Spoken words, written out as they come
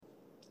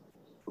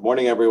Good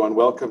morning, everyone.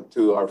 Welcome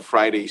to our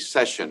Friday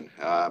session.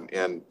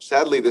 And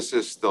sadly, this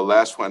is the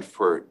last one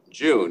for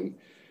June,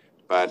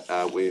 but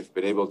we've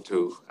been able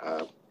to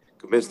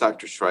convince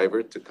Dr.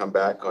 Schreiber to come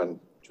back on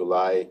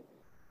July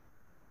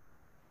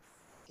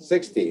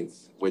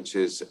 16th, which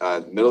is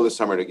middle of the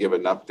summer, to give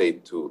an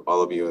update to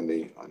all of you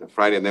on a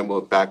Friday. And then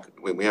we'll back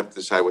when we have to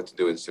decide what to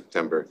do in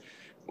September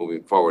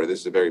moving forward.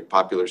 This is a very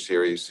popular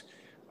series,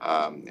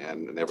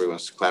 and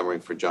everyone's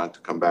clamoring for John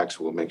to come back,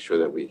 so we'll make sure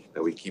that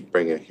we keep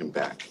bringing him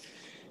back.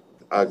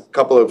 A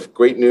couple of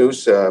great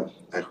news. I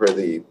heard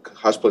the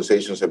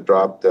hospitalizations have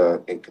dropped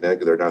in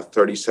Connecticut. There are now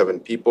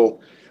 37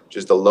 people, which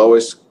is the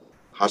lowest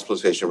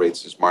hospitalization rate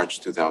since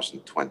March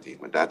 2020.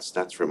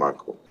 That's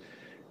remarkable.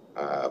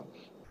 The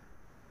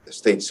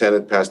state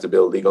Senate passed a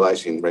bill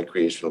legalizing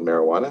recreational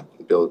marijuana.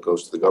 The bill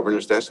goes to the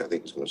governor's desk. I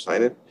think he's going to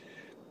sign it.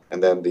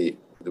 And then the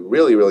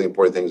really, really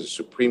important thing is the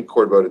Supreme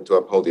Court voted to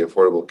uphold the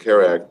Affordable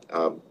Care Act.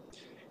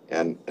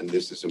 And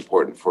this is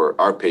important for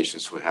our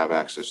patients who have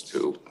access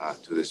to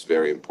this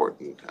very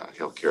important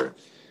healthcare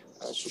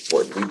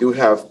support. We do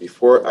have,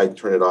 before I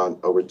turn it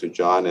over to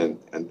John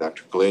and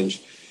Dr.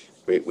 Kalinj,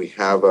 we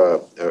have a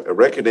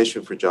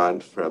recognition for John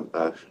from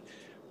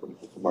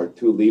our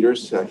two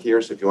leaders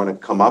here. So if you want to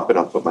come up, and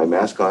I'll put my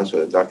mask on so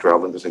that Dr.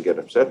 Alvin doesn't get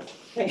upset.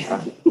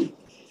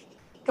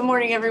 Good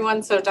morning,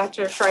 everyone. So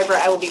Dr. Schreiber,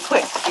 I will be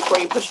quick before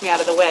you push me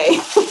out of the way,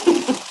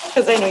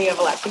 because I know you have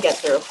a lot to get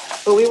through.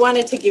 But we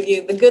wanted to give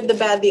you the good, the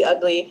bad, the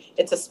ugly.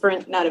 It's a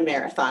sprint, not a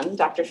marathon,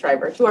 Dr.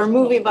 Schreiber. To our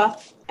movie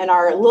buff and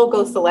our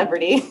logo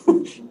celebrity,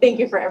 thank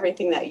you for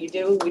everything that you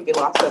do. We'd be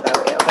lost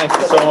without you. Thank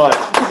you so much.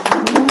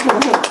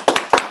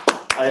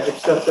 I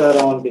accept that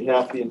on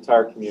behalf of the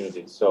entire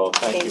community. So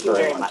thank you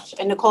very much.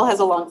 And Nicole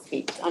has a long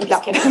speech. I'm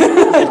just kidding.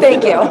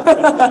 Thank you.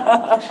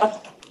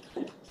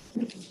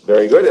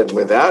 Very good. And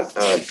with that,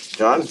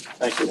 John,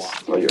 thank you.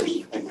 All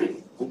yours. Thank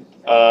you.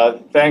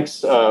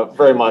 Thanks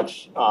very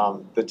much.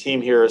 The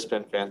team here has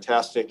been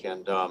fantastic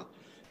and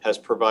has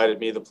provided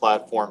me the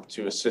platform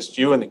to assist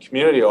you in the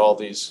community all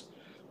these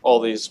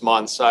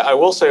months. I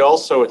will say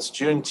also it's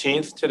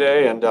Juneteenth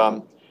today, and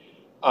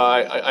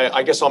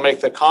I guess I'll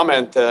make the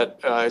comment that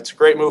it's a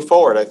great move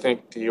forward. I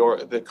think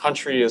the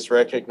country is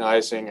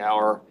recognizing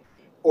our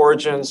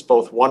origins,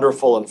 both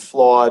wonderful and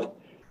flawed.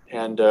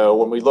 And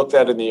when we look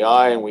that in the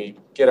eye and we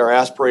get our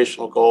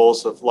aspirational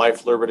goals of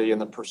life, liberty,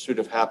 and the pursuit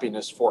of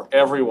happiness for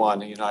everyone in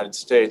the United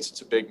States,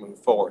 it's a big move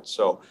forward.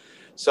 So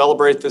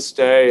celebrate this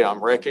day,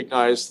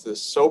 recognize the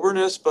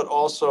soberness, but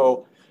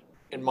also,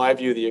 in my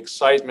view, the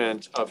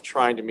excitement of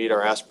trying to meet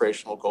our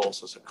aspirational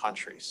goals as a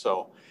country.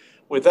 So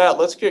with that,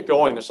 let's get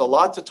going. There's a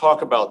lot to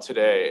talk about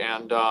today.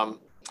 And I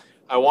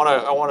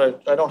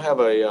don't have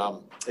a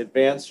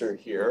advancer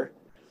here.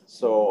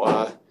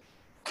 So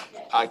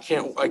I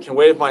can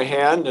wave my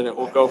hand and it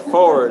will go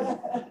forward.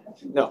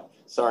 No,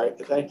 sorry.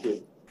 Thank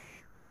you.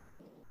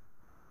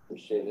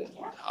 Appreciate it.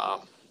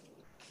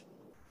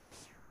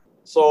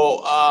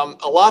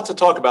 A lot to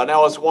talk about.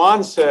 Now, as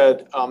Juan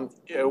said,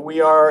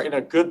 we are in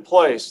a good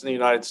place in the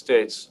United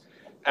States.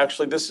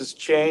 Actually, this has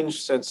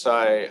changed since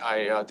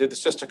I did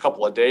this just a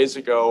couple of days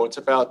ago. It's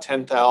about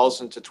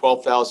 10,000 to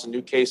 12,000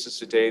 new cases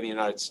a day in the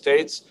United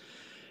States.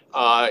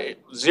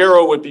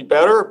 Zero would be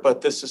better,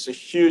 but this is a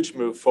huge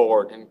move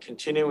forward and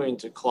continuing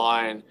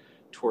decline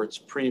towards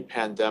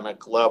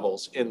pre-pandemic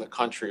levels in the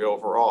country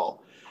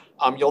overall.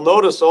 You'll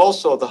notice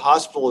also the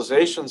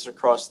hospitalizations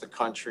across the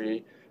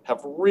country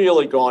have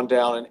really gone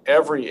down in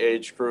every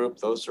age group.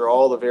 Those are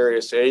all the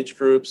various age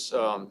groups,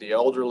 the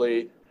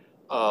elderly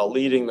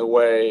leading the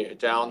way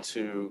down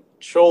to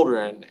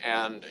children.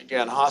 And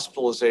again,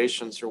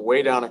 hospitalizations are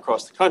way down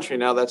across the country.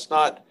 Now, that's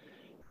not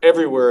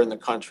everywhere in the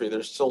country.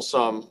 There's still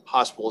some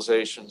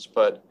hospitalizations,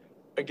 but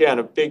again,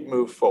 a big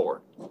move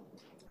forward.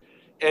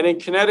 And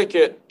in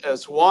Connecticut,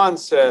 as Juan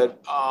said,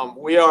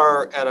 we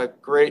are at a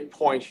great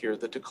point here.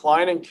 The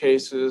decline in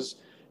cases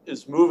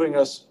is moving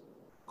us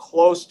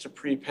close to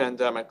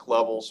pre-pandemic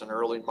levels in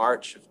early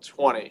March of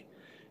 20.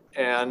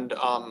 And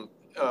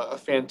a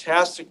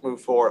fantastic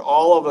move forward.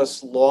 All of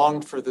us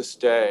longed for this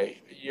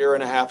day. A year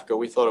and a half ago,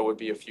 we thought it would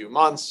be a few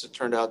months. It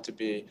turned out to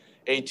be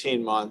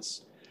 18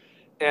 months.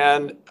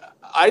 And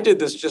I did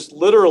this just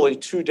literally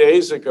 2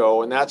 days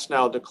ago, and that's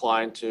now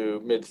declined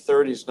to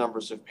mid-30s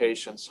numbers of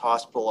patients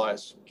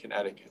hospitalized in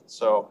Connecticut.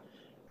 So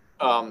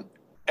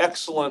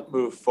excellent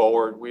move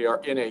forward. We are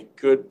in a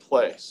good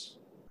place.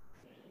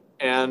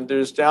 And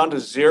there's down to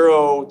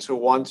 0 to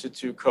 1 to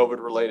 2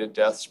 COVID-related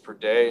deaths per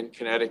day in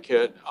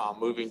Connecticut,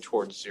 moving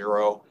towards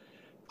 0.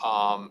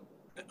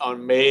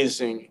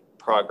 Amazing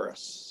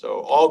progress. So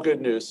all good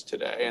news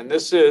today. And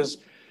this is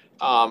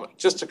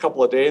just a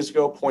couple of days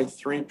ago,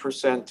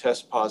 0.3%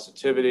 test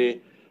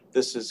positivity.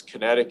 This is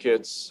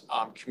Connecticut's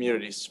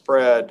community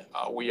spread.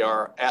 We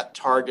are at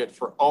target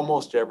for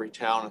almost every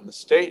town in the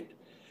state.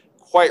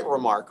 Quite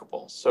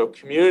remarkable. So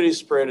community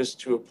spread is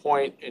to a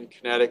point in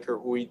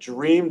Connecticut we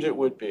dreamed it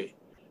would be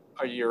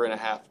a year and a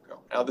half ago.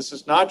 Now, this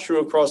is not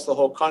true across the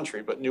whole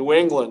country, but New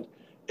England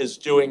is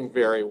doing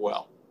very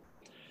well.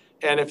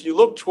 And if you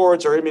look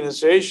towards our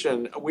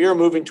immunization, we are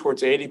moving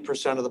towards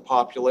 80% of the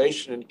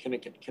population in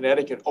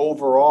Connecticut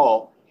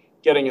overall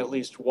getting at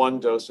least one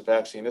dose of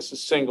vaccine. This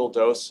is single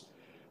dose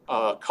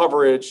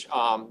coverage,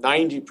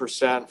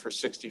 90% for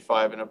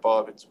 65 and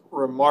above. It's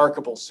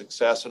remarkable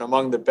success and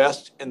among the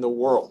best in the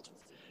world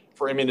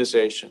for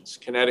immunizations.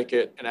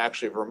 Connecticut and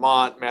actually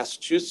Vermont,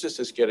 Massachusetts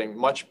is getting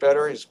much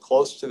better, is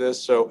close to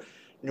this. So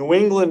New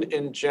England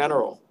in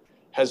general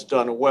has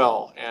done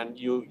well, and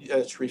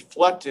it's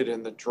reflected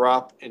in the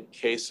drop in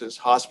cases,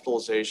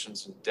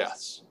 hospitalizations, and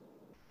deaths.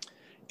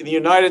 In the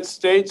United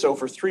States,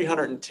 over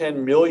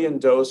 310 million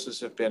doses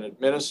have been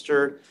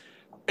administered.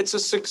 It's a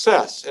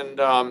success, and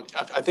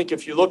I think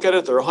if you look at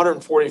it, there are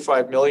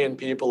 145 million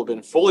people who have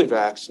been fully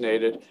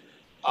vaccinated,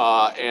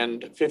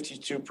 and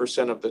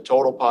 52% of the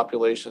total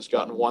population has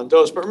gotten one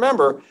dose. But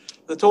remember,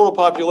 the total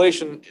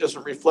population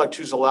doesn't reflect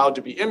who's allowed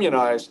to be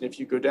immunized, and if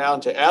you go down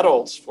to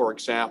adults, for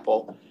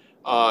example,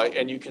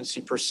 and you can see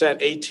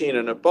percent 18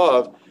 and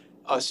above,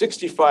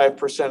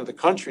 65% of the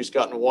country's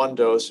gotten one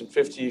dose and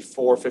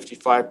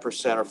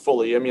 55% are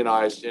fully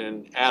immunized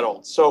in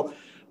adults. So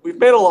we've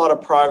made a lot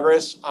of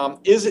progress.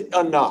 Is it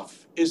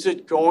enough? Is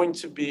it going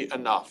to be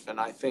enough? And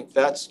I think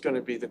that's going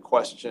to be the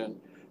question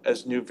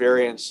as new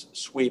variants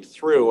sweep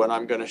through, and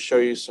I'm going to show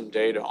you some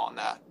data on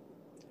that.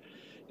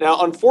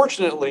 Now,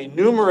 unfortunately,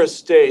 numerous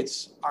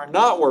states are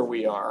not where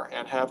we are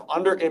and have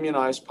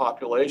under-immunized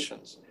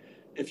populations.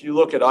 If you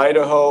look at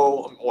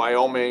Idaho,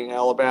 Wyoming,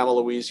 Alabama,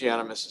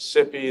 Louisiana,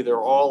 Mississippi,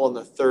 they're all in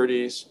the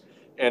 30s,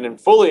 and in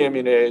fully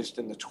immunized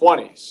in the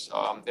 20s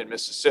in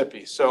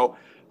Mississippi. So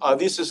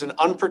this is an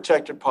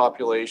unprotected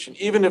population.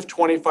 Even if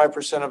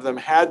 25% of them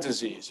had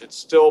disease, it's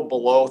still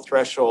below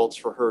thresholds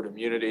for herd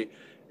immunity,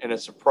 and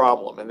it's a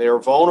problem. And they are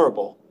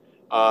vulnerable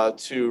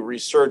to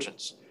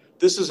resurgence.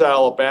 This is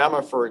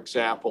Alabama, for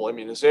example,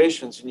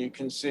 immunizations, and you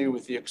can see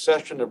with the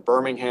exception of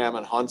Birmingham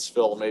and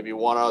Huntsville, maybe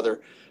one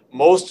other,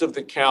 most of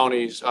the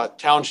counties,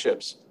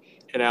 townships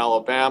in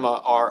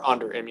Alabama are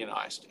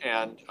under-immunized.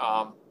 And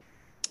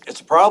it's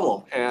a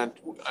problem. And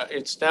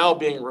it's now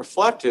being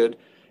reflected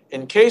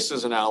in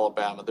cases in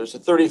Alabama. There's a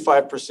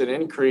 35%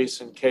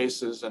 increase in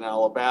cases in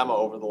Alabama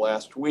over the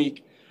last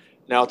week.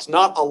 Now, it's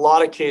not a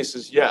lot of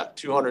cases yet,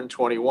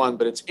 221,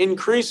 but it's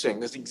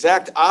increasing. It's the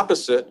exact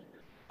opposite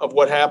of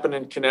what happened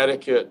in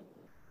Connecticut,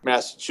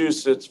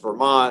 Massachusetts,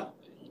 Vermont,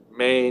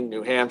 Maine,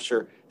 New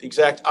Hampshire, the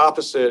exact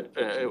opposite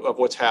of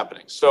what's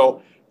happening.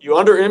 So you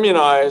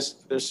under-immunize,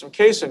 there's some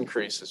case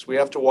increases. We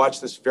have to watch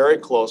this very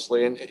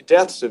closely, and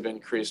deaths have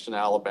increased in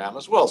Alabama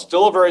as well.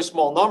 Still a very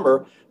small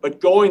number,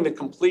 but going the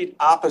complete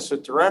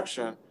opposite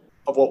direction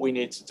of what we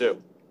need to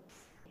do.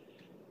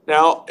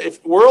 Now,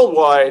 if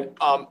worldwide,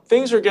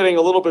 things are getting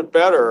a little bit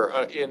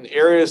better in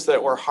areas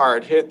that were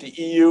hard hit. The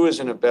EU is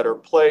in a better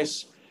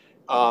place.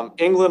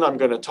 England, I'm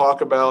going to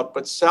talk about,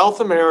 but South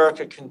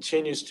America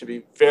continues to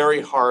be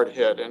very hard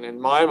hit. And in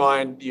my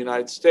mind, the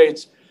United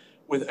States,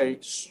 with a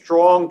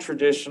strong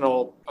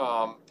traditional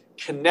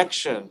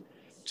connection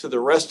to the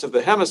rest of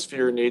the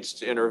hemisphere, needs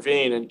to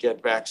intervene and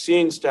get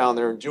vaccines down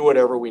there and do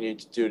whatever we need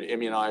to do to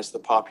immunize the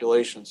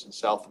populations in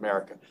South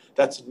America.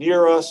 That's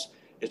near us,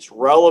 it's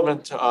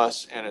relevant to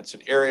us, and it's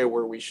an area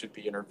where we should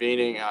be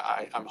intervening.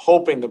 I'm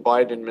hoping the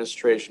Biden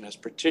administration has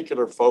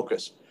particular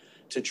focus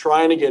to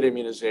trying to get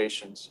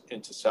immunizations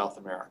into South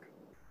America.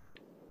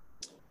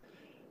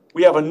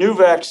 We have a new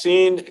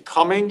vaccine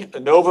coming, the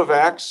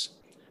Novavax,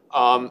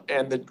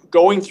 and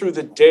going through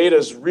the data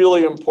is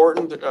really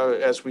important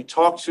as we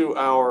talk to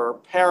our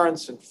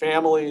parents and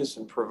families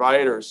and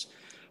providers.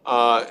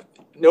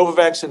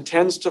 Novavax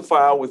intends to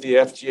file with the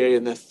FDA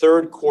in the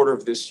third quarter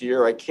of this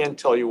year. I can't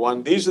tell you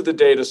when. These are the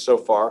data so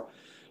far.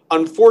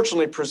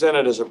 Unfortunately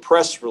presented as a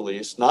press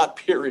release, not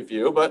peer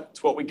review, but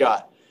it's what we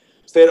got.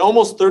 So they had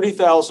almost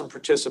 30,000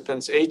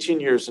 participants, 18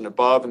 years and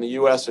above in the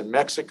US and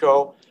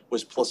Mexico,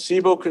 was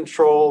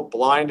placebo-controlled,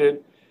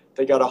 blinded.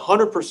 They got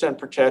 100%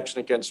 protection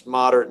against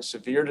moderate and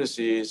severe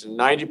disease and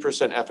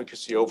 90%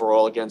 efficacy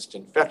overall against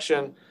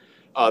infection.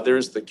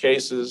 There's the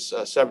cases,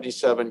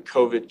 77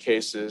 COVID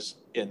cases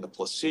in the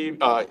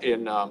placebo,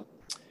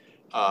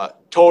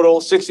 total,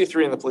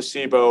 63 in the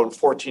placebo and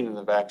 14 in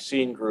the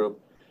vaccine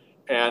group.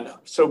 And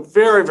so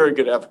very, very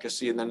good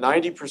efficacy in the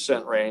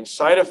 90% range.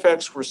 Side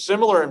effects were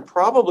similar and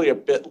probably a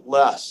bit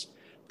less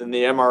than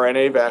the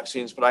mRNA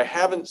vaccines, but I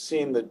haven't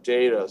seen the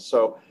data.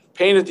 So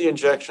pain at the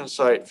injection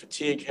site,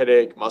 fatigue,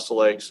 headache,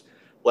 muscle aches,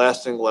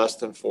 lasting less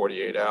than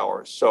 48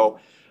 hours. So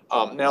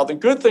now the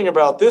good thing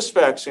about this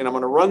vaccine, I'm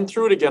going to run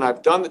through it again.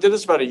 Did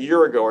this about a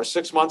year ago or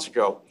 6 months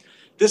ago.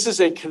 This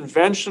is a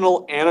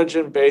conventional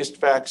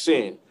antigen-based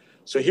vaccine.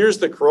 So here's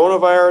the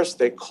coronavirus.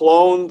 They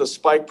clone the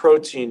spike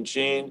protein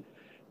gene.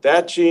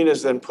 That gene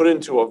is then put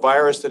into a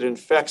virus that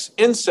infects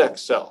insect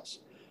cells.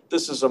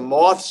 This is a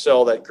moth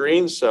cell, that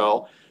green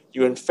cell.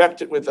 You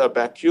infect it with a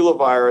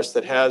baculovirus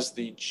that has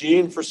the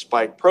gene for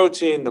spike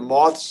protein. The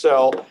moth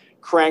cell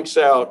cranks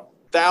out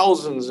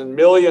thousands and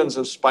millions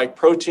of spike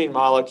protein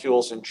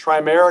molecules in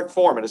trimeric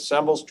form. It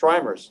assembles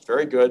trimers. It's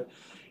very good.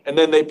 And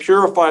then they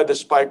purify the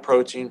spike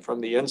protein from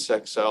the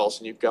insect cells,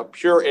 and you've got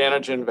pure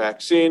antigen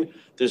vaccine.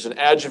 There's an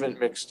adjuvant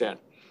mixed in.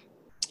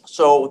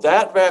 So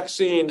that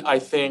vaccine, I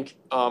think,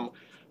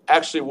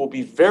 actually will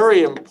be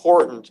very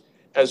important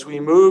as we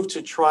move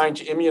to trying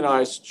to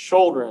immunize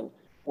children,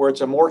 where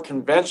it's a more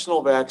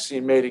conventional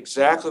vaccine made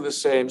exactly the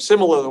same,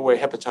 similar to the way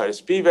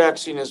hepatitis B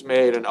vaccine is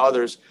made and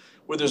others,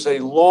 where there's a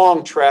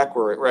long track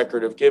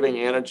record of giving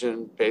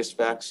antigen-based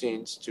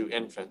vaccines to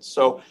infants.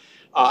 So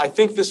I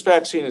think this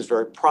vaccine is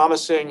very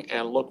promising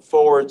and look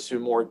forward to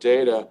more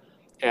data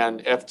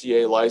and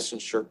FDA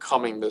licensure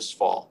coming this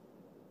fall.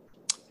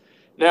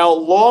 Now,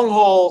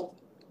 long-haul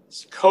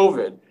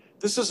COVID,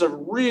 this is a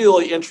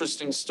really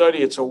interesting study.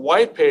 It's a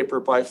white paper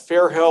by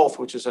Fair Health,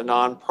 which is a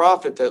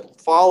nonprofit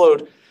that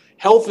followed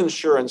health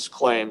insurance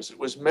claims. It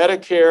was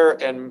Medicare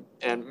and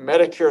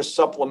Medicare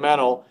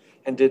supplemental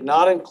and did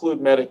not include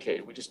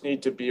Medicaid. We just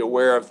need to be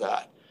aware of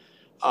that.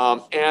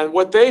 And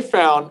what they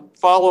found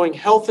following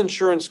health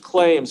insurance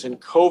claims in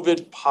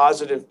COVID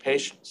positive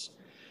patients,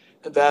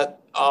 that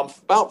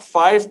about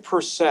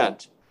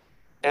 5%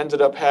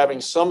 ended up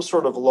having some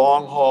sort of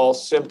long haul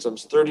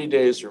symptoms, 30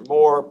 days or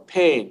more,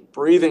 pain,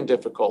 breathing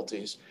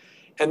difficulties.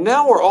 And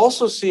now we're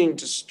also seeing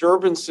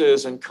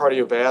disturbances in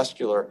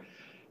cardiovascular.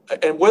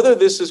 And whether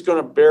this is going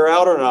to bear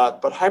out or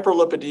not, but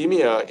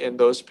hyperlipidemia in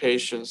those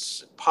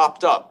patients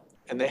popped up,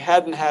 and they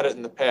hadn't had it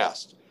in the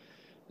past.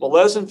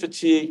 Malaise and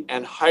fatigue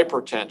and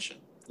hypertension,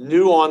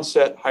 new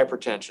onset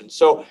hypertension.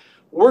 So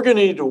we're going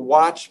to need to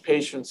watch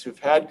patients who've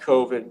had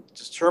COVID,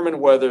 determine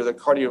whether the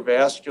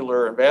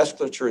cardiovascular and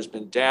vasculature has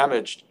been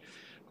damaged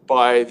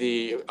by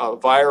the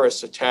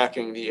virus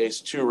attacking the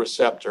ACE2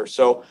 receptor.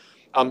 So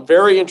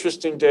very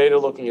interesting data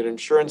looking at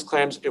insurance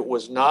claims. It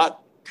was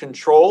not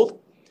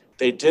controlled.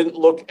 They didn't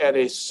look at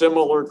a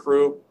similar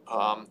group.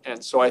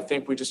 And so I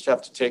think we just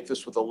have to take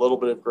this with a little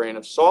bit of grain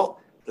of salt.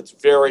 That's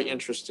very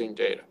interesting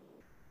data.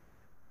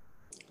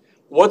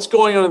 What's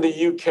going on in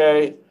the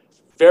UK?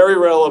 Very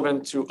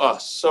relevant to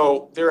us.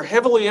 So they're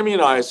heavily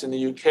immunized in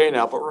the UK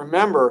now, but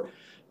remember,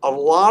 a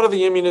lot of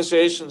the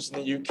immunizations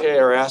in the UK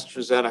are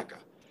AstraZeneca.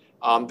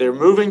 They're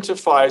moving to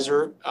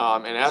Pfizer,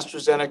 and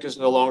AstraZeneca is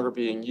no longer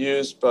being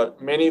used, but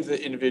many of the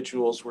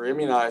individuals were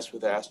immunized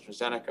with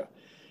AstraZeneca.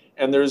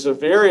 And there's a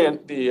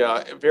variant,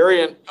 the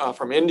variant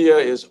from India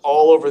is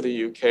all over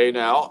the UK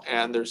now,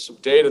 and there's some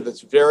data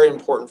that's very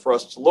important for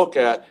us to look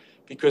at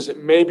because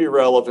it may be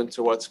relevant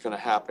to what's going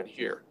to happen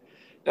here.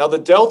 Now, the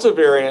Delta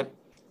variant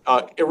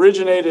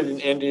originated in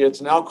India. It's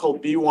now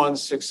called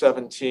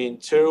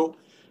B.1.617.2,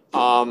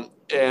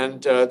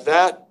 and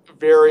that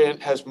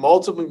variant has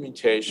multiple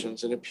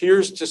mutations and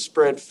appears to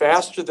spread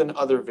faster than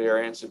other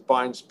variants. It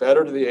binds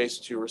better to the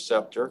ACE2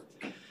 receptor.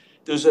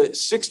 There's a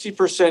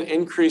 60%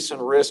 increase in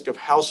risk of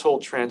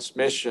household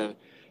transmission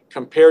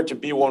compared to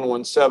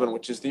B.1.1.7,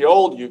 which is the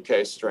old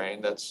UK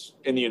strain that's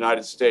in the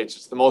United States.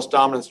 It's the most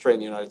dominant strain in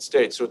the United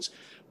States. So it's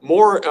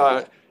more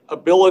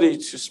ability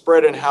to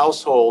spread in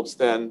households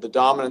than the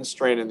dominant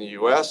strain in the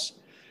US.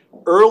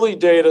 Early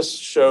data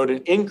showed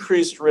an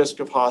increased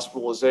risk of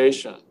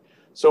hospitalization.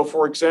 So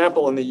for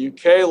example, in the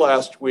UK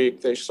last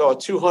week, they saw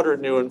 200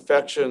 new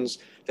infections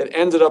that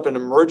ended up in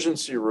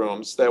emergency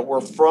rooms that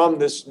were from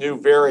this new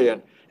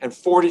variant, and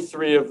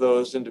 43 of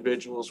those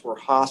individuals were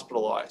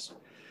hospitalized.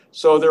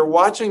 So they're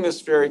watching this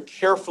very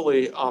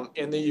carefully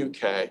in the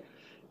UK.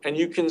 And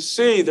you can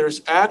see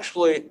there's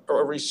actually a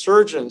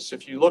resurgence.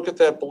 If you look at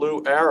that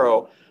blue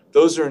arrow,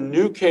 those are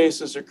new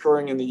cases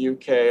occurring in the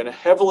UK in a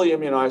heavily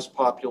immunized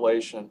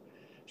population,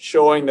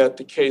 showing that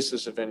the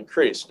cases have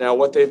increased. Now,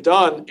 what they've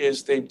done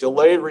is they've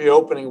delayed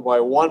reopening by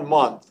 1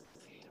 month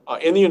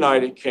in the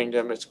United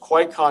Kingdom. It's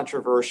quite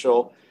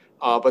controversial,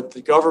 but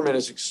the government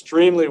is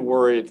extremely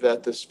worried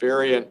that this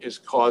variant is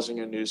causing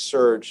a new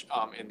surge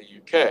in the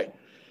UK.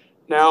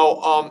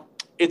 Now,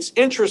 it's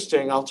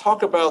interesting. I'll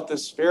talk about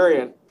this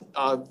variant.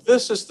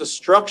 This is the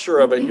structure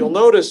of it. You'll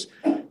notice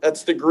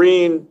that's the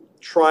green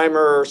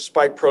trimer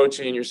spike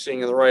protein you're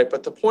seeing on the right.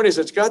 But the point is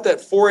it's got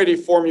that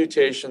 484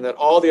 mutation that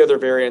all the other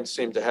variants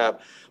seem to have,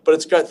 but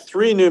it's got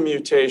 3 new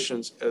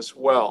mutations as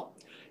well.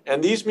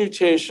 And these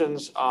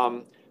mutations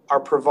are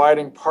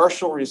providing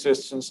partial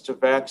resistance to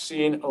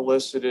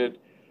vaccine-elicited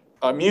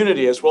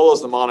immunity as well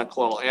as the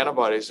monoclonal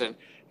antibodies. And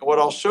what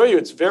I'll show you,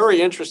 it's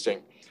very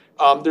interesting.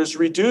 There's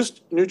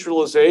reduced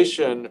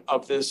neutralization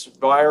of this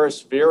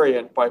virus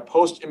variant by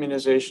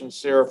post-immunization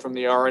sera from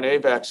the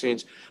RNA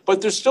vaccines, but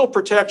there's still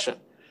protection.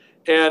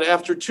 And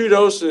after 2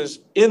 doses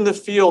in the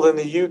field in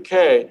the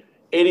UK,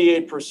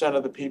 88%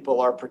 of the people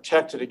are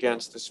protected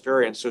against this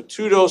variant. So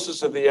 2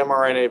 doses of the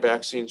mRNA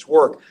vaccines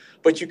work.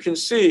 But you can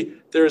see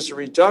there's a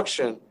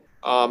reduction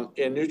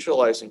in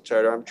neutralizing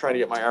titer. I'm trying to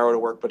get my arrow to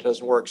work, but it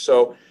doesn't work.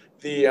 So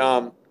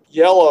the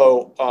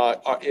yellow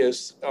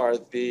are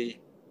the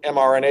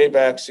mRNA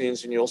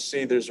vaccines, and you'll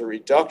see there's a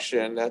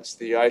reduction. That's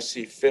the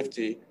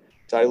IC50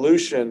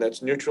 dilution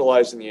that's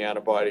neutralizing the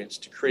antibody. It's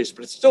decreased,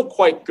 but it's still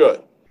quite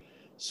good.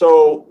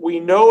 So we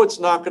know it's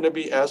not going to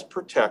be as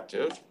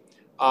protective,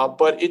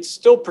 but it's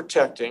still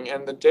protecting,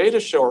 and the data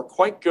show are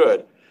quite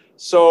good.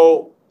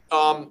 So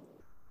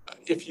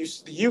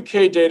the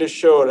UK data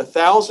showed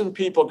 1,000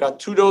 people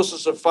got 2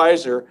 doses of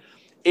Pfizer,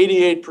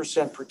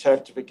 88%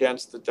 protective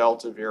against the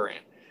Delta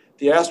variant.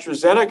 The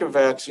AstraZeneca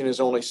vaccine is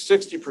only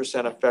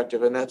 60%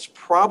 effective, and that's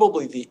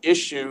probably the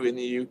issue in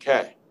the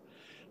UK,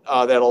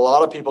 that a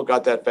lot of people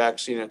got that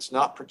vaccine. It's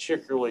not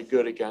particularly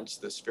good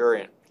against this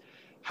variant.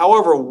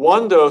 However,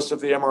 one dose of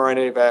the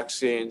mRNA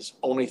vaccines,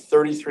 only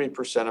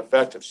 33%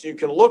 effective. So you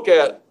can look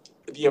at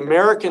the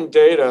American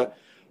data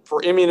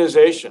for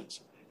immunizations.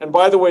 And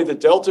by the way, the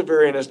Delta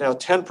variant is now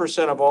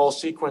 10% of all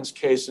sequence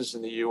cases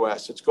in the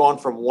US. It's gone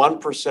from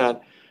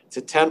 1%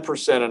 to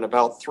 10% in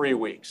about 3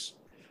 weeks.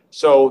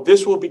 So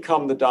this will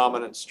become the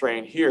dominant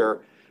strain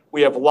here.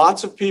 We have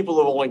lots of people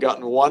who have only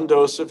gotten one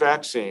dose of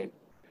vaccine,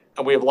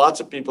 and we have lots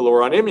of people who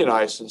are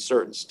unimmunized in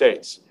certain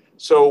states.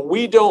 So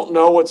we don't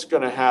know what's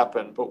going to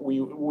happen, but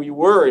we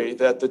worry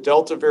that the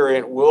Delta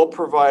variant will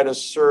provide a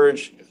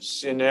surge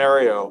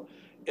scenario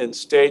in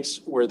states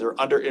where they're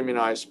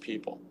under-immunized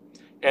people.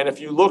 And if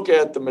you look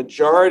at the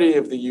majority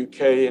of the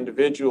UK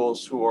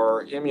individuals who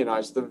are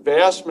immunized, the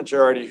vast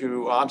majority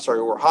who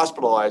were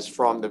hospitalized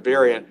from the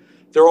variant,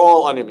 they're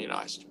all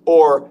unimmunized,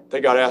 or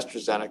they got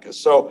AstraZeneca.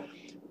 So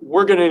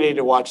we're going to need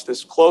to watch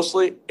this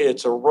closely.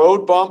 It's a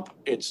road bump.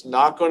 It's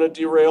not going to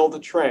derail the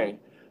train,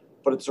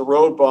 but it's a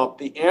road bump.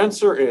 The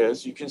answer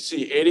is, you can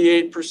see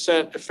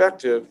 88%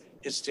 effective,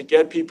 is to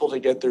get people to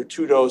get their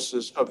 2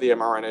 doses of the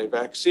mRNA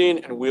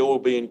vaccine, and we will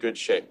be in good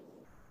shape.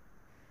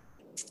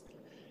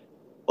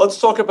 Let's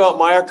talk about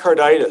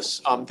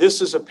myocarditis.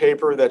 This is a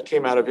paper that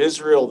came out of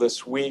Israel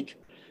this week.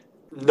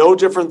 No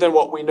different than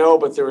what we know,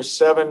 but there were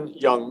 7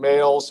 young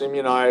males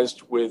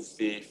immunized with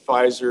the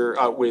Pfizer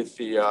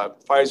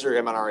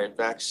mRNA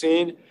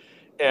vaccine.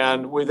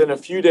 And within a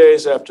few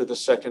days after the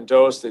second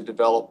dose, they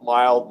developed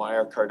mild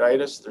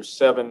myocarditis. There's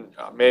 7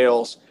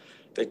 males.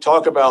 They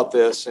talk about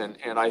this, and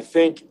I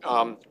think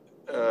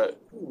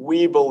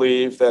we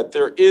believe that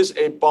there is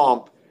a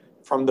bump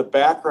from the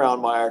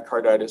background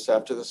myocarditis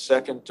after the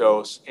second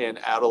dose in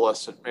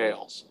adolescent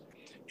males.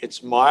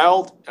 It's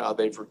mild.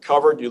 They've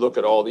recovered. You look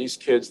at all these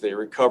kids, they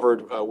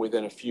recovered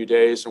within a few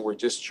days and were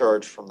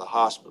discharged from the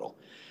hospital.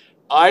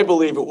 I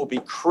believe it will be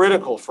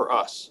critical for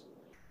us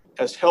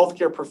as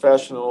healthcare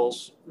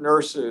professionals,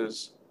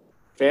 nurses,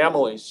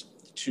 families,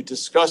 to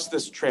discuss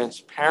this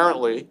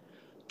transparently,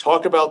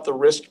 talk about the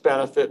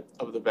risk-benefit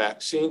of the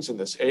vaccines in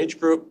this age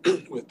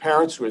group with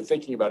parents who are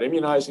thinking about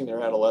immunizing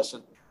their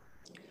adolescent,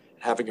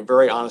 having a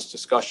very honest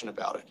discussion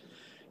about it.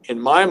 In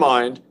my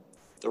mind,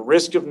 the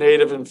risk of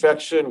native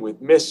infection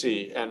with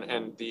MIS-C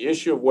and the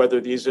issue of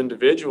whether these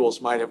individuals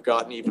might have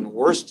gotten even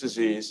worse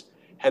disease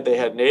had they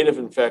had native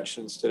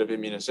infection instead of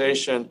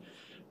immunization,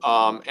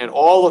 and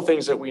all the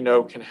things that we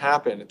know can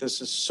happen.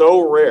 This is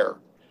so rare.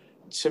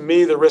 To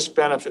me, the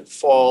risk-benefit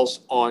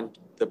falls on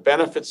the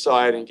benefit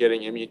side and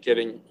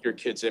getting your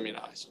kids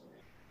immunized.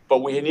 But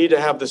we need to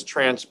have this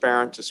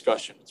transparent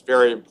discussion. It's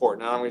very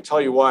important. And I'm going to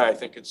tell you why I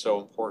think it's so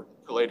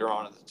important later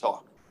on in the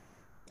talk.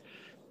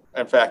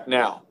 In fact,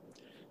 now.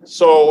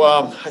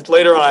 So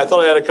later on, I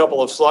thought I had a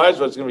couple of slides,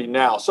 but it's going to be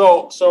now.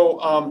 So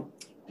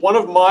one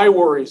of my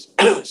worries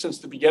since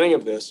the beginning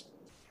of this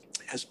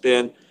has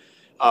been,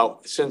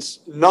 since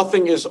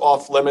nothing is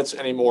off limits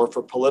anymore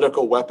for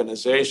political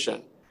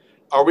weaponization,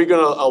 are we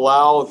going to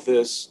allow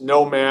this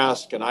no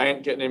mask and I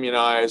ain't getting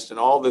immunized and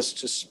all this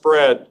to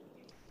spread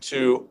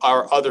to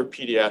our other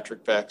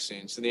pediatric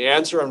vaccines? And the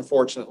answer,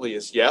 unfortunately,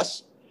 is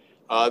yes.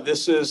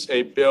 This is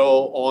a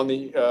bill on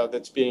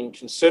that's being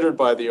considered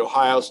by the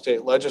Ohio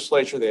State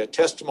Legislature. They had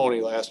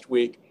testimony last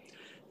week.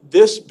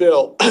 This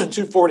bill,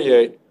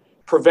 248,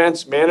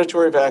 prevents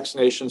mandatory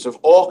vaccinations of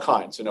all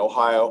kinds in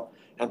Ohio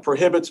and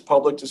prohibits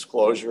public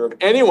disclosure of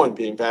anyone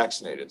being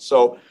vaccinated.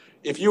 So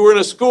if you were in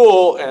a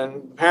school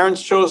and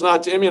parents chose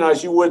not to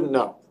immunize, you wouldn't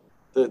know.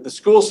 The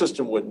school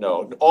system would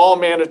know. All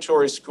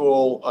mandatory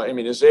school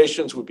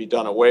immunizations would be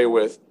done away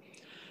with.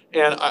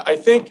 And I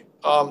think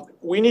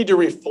we need to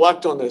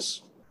reflect on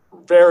this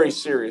very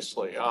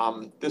seriously.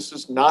 This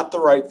is not the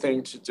right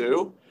thing to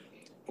do.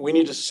 We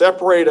need to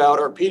separate out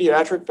our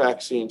pediatric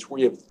vaccines.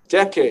 We have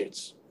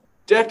decades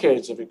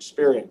of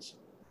experience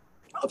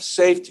of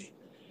safety,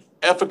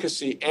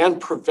 efficacy,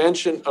 and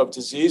prevention of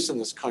disease in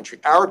this country.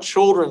 Our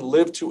children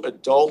live to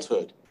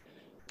adulthood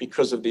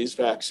because of these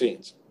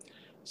vaccines.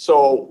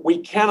 So we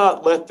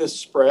cannot let this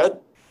spread,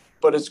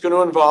 but it's going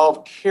to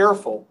involve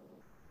careful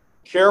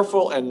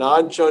and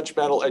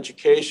non-judgmental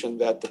education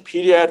that the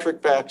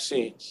pediatric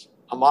vaccines,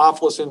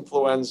 Haemophilus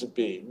influenza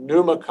B,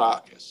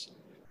 pneumococcus,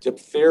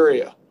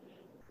 diphtheria,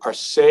 are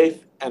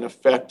safe and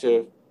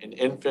effective in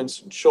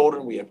infants and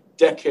children. We have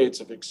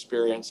decades of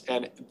experience,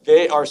 and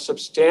they are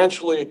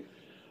substantially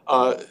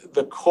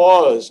the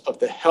cause of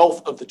the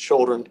health of the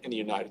children in the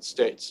United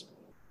States.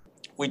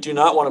 We do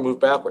not want to move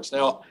backwards.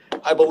 Now,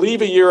 I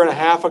believe a year and a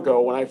half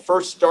ago when I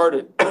first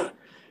started,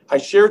 I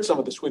shared some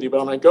of this with you, but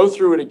I'm going to go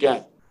through it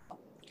again.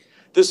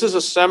 This is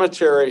a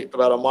cemetery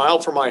about a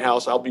mile from my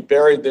house. I'll be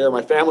buried there.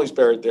 My family's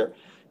buried there.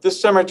 This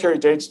cemetery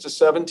dates to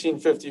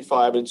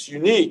 1755. It's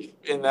unique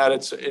in that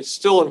it's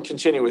still in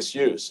continuous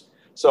use.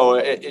 So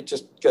it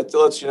just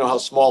lets you know how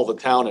small the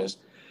town is.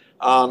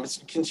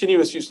 It's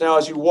continuous use. Now,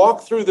 as you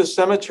walk through the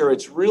cemetery,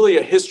 it's really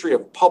a history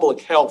of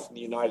public health in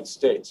the United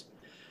States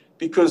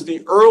because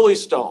the early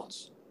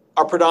stones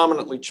are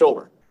predominantly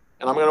children.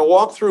 And I'm going to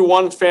walk through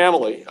one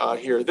family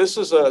here. This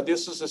is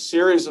a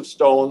series of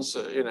stones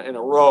in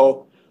a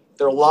row.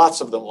 There are lots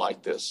of them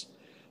like this.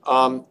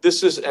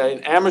 This is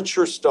an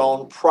amateur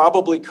stone,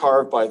 probably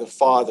carved by the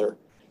father.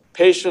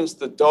 Patience,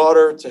 the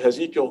daughter to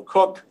Hezekiel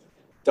Cook,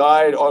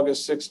 died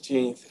August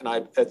 16th,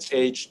 and that's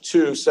age 2,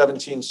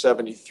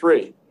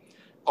 1773.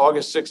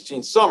 August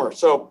 16th, summer.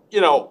 So,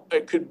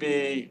 it could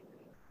be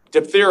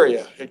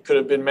diphtheria. It could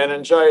have been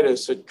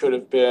meningitis. It could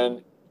have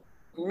been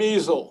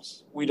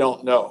measles. We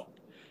don't know.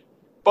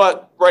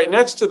 But right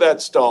next to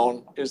that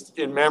stone is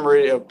in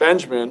memory of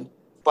Benjamin.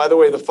 By the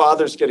way, the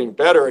father's getting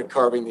better at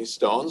carving these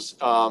stones.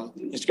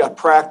 He's got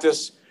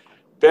practice.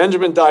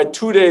 Benjamin died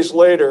 2 days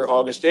later,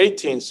 August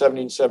 18,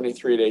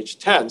 1773, at age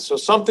 10. So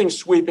something's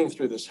sweeping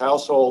through this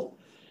household.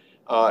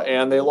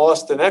 And they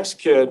lost the next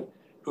kid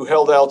who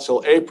held out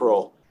till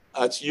April.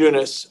 It's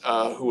Eunice,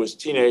 who was a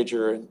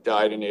teenager and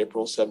died in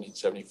April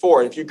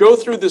 1774. And if you go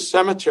through this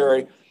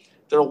cemetery,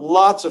 there are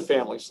lots of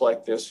families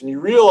like this. And you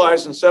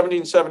realize in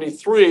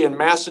 1773 in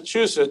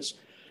Massachusetts,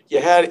 you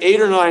had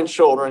 8 or 9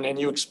 children and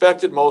you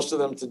expected most of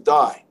them to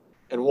die.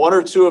 And 1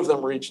 or 2 of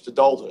them reached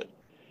adulthood.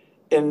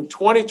 In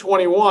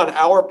 2021,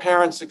 our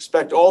parents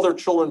expect all their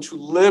children to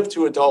live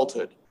to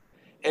adulthood.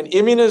 And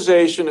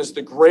immunization is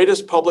the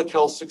greatest public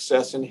health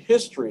success in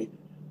history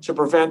to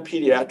prevent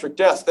pediatric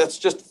deaths. That's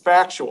just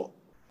factual.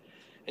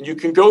 And you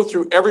can go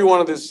through every one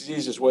of these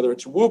diseases, whether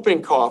it's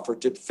whooping cough or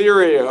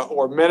diphtheria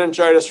or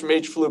meningitis from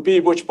H. flu B,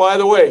 which, by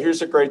the way,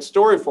 here's a great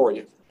story for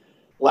you.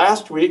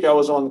 Last week, I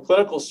was on the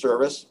clinical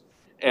service,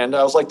 and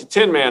I was like the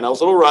Tin Man. I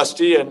was a little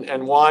rusty,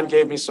 and Juan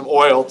gave me some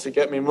oil to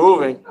get me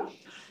moving.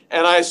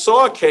 And I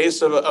saw a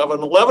case of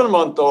an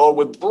 11-month-old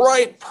with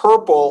bright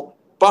purple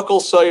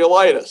buccal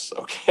cellulitis,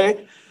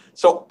 okay?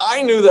 So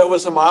I knew that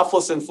was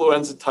Haemophilus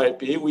influenza type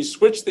B. We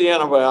switched the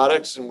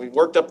antibiotics and we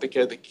worked up the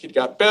kid. The kid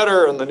got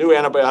better and the new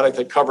antibiotic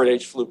that covered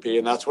H. flu B,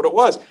 and that's what it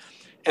was.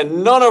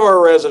 And none of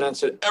our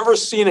residents had ever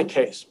seen a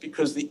case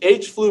because the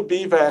H. flu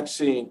B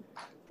vaccine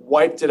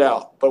wiped it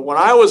out. But when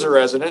I was a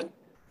resident,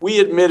 we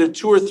admitted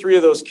 2 or 3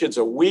 of those kids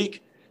a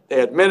week. They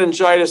had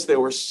meningitis. They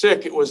were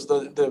sick. It was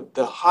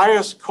the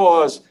highest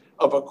cause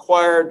of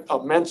acquired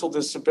mental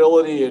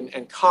disability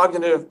and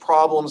cognitive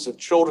problems of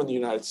children in the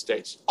United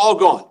States. All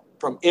gone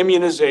from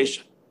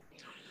immunization.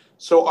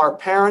 So our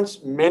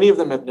parents, many of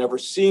them have never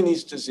seen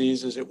these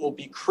diseases. It will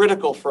be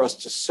critical for us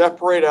to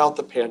separate out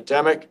the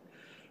pandemic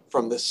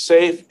from the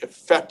safe,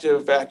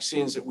 effective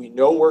vaccines that we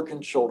know work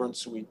in children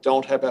so we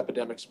don't have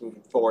epidemics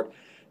moving forward.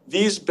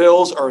 These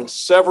bills are in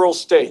several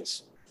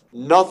states.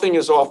 Nothing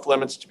is off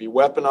limits to be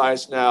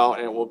weaponized now,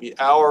 and it will be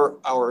our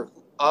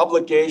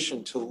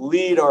obligation to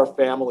lead our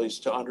families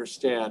to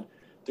understand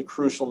the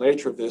crucial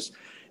nature of this.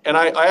 And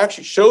I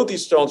actually showed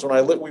these stones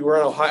when we were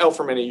in Ohio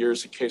for many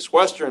years at Case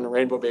Western,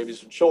 Rainbow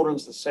Babies and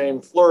Children's, the same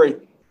flurry.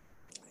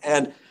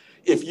 And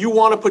if you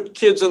want to put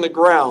kids in the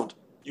ground,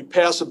 you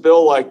pass a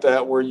bill like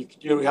that where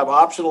you have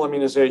optional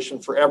immunization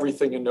for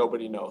everything and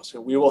nobody knows.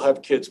 And we will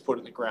have kids put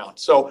in the ground.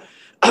 So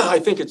I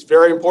think it's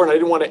very important. I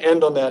didn't want to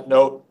end on that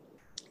note.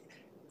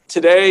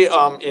 Today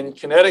in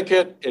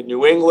Connecticut, in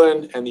New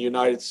England, and the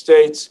United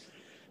States,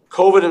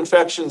 COVID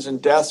infections and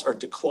deaths are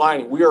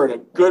declining. We are in a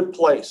good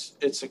place.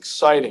 It's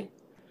exciting.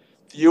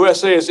 The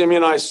USA has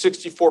immunized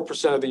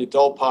 64% of the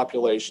adult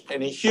population,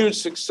 and a huge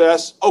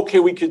success. Okay,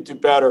 we could do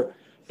better,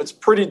 but it's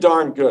pretty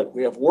darn good.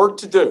 We have work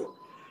to do.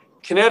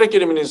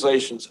 Connecticut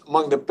immunizations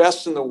among the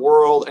best in the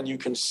world, and you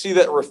can see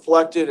that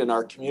reflected in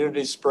our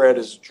community spread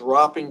is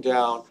dropping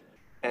down,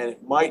 and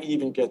it might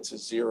even get to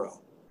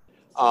 0.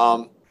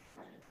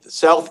 The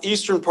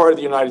southeastern part of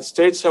the United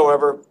States,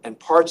 however, and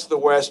parts of the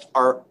West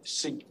are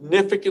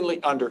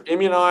significantly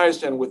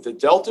under-immunized, and with the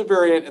Delta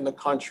variant in the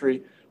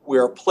country, we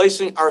are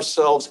placing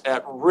ourselves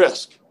at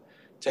risk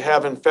to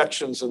have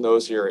infections in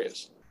those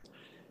areas.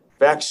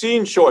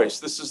 Vaccine choice,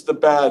 this is the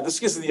bad,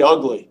 this is the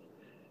ugly.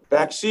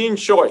 Vaccine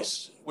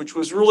choice, which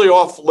was really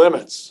off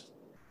limits,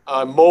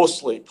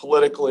 mostly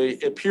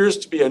politically, appears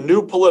to be a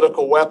new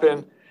political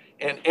weapon,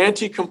 and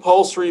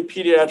anti-compulsory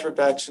pediatric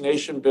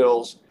vaccination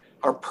bills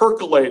are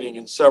percolating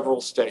in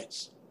several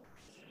states.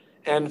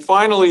 And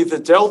finally, the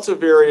Delta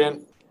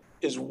variant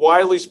is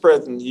widely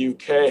spread in the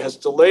UK, has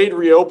delayed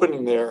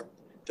reopening there.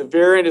 The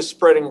variant is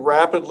spreading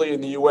rapidly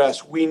in the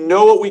US. We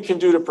know what we can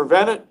do to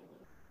prevent it.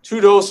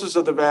 2 doses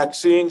of the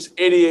vaccines,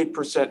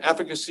 88%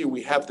 efficacy.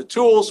 We have the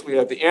tools, we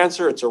have the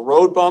answer. It's a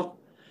road bump.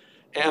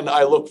 And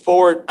I look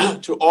forward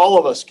to all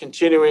of us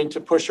continuing to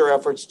push our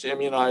efforts to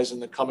immunize in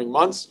the coming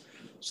months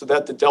so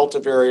that the Delta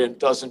variant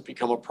doesn't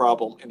become a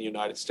problem in the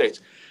United States.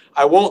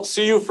 I won't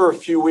see you for a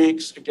few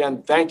weeks.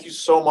 Again, thank you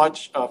so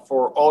much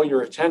for all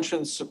your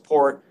attention,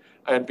 support,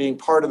 and being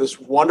part of this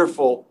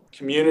wonderful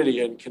community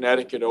in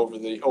Connecticut over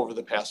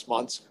the past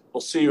months.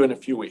 We'll see you in a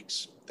few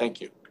weeks. Thank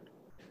you.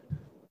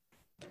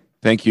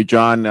 Thank you,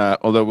 John.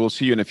 Although we'll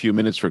see you in a few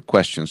minutes for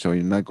questions, so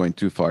you're not going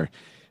too far.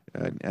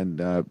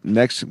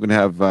 Next, we're going to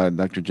have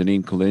Dr.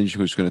 Janine Collinge,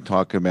 who's going to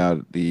talk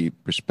about the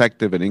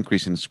perspective and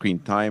increase in screen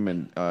time.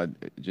 And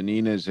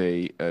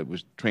Janine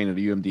was trained at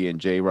UMD and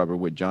J. Robert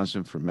Wood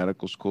Johnson for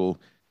medical school.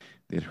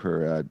 Did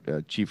her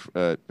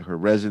her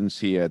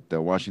residency at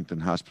the Washington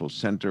Hospital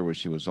Center, where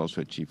she was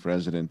also a chief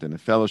resident, and a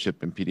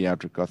fellowship in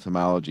pediatric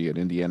ophthalmology at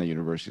Indiana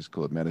University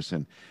School of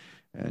Medicine.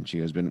 And she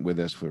has been with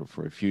us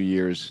for a few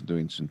years,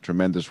 doing some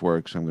tremendous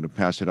work. So I'm going to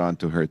pass it on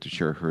to her to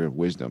share her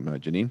wisdom.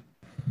 Janine?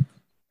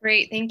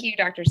 Great. Thank you,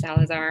 Dr.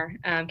 Salazar.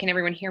 Can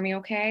everyone hear me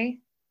okay?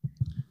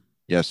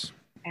 Yes.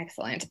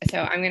 Excellent. So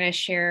I'm going to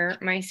share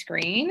my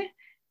screen.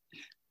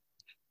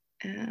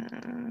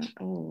 Let's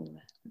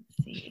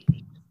see.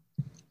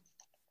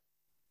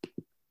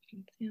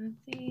 Let's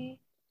see.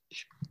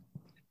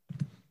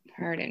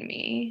 Pardon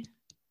me.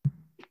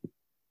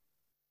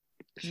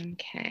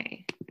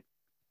 Okay.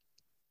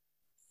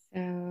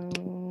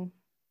 So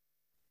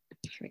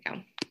here we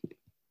go.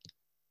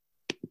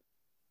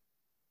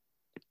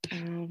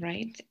 All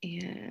right,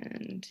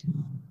 and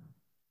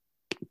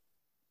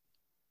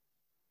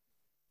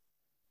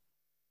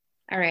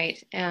all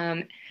right.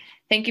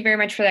 Thank you very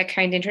much for that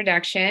kind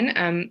introduction.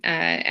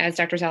 As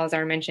Dr.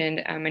 Salazar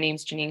mentioned, my name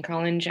is Janine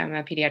Collinge. I'm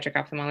a pediatric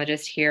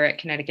ophthalmologist here at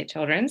Connecticut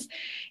Children's.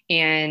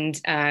 And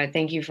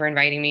thank you for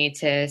inviting me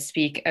to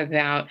speak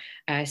about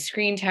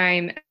screen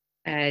time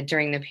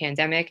during the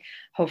pandemic.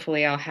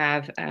 Hopefully I'll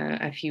have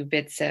a few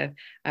bits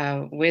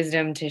of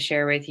wisdom to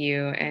share with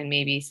you and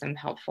maybe some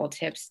helpful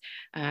tips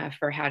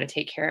for how to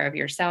take care of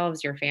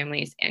yourselves, your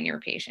families, and your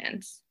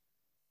patients.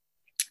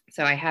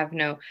 So I have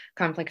no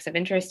conflicts of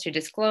interest to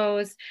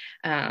disclose,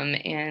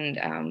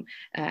 and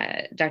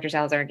Dr.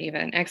 Salazar gave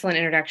an excellent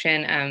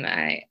introduction.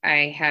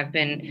 I have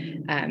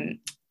been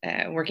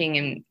working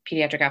in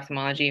pediatric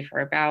ophthalmology for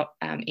about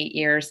 8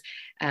 years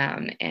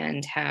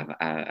and have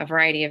a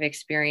variety of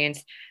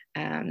experience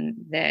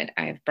that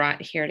I've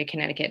brought here to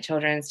Connecticut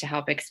Children's to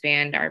help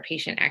expand our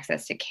patient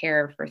access to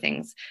care for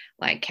things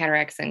like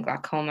cataracts and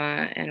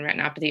glaucoma and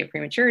retinopathy of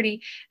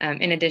prematurity,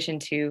 in addition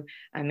to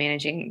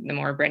managing the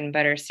more bread and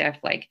butter stuff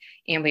like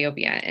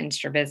amblyopia and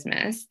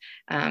strabismus.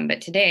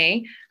 But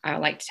today, I'd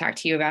like to talk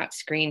to you about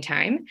screen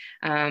time.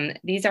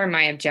 These are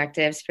my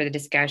objectives for the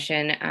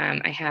discussion.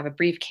 I have a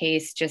brief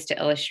case just to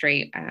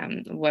illustrate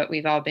what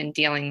we've all been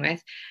dealing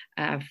with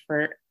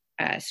for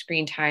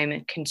screen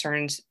time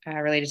concerns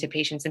related to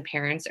patients and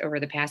parents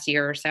over the past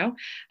year or so,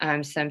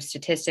 some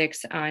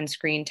statistics on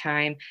screen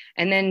time,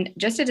 and then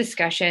just a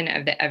discussion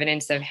of the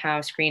evidence of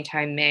how screen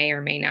time may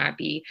or may not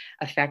be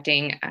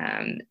affecting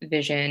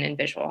vision and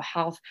visual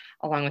health,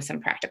 along with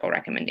some practical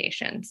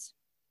recommendations.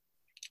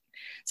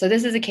 So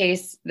this is a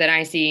case that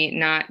I see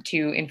not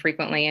too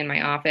infrequently in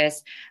my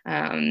office,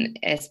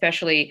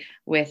 especially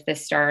with the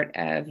start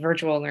of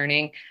virtual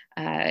learning.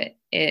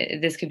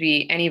 This could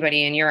be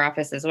anybody in your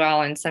office as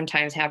well, and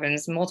sometimes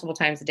happens multiple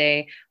times a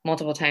day,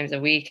 multiple times a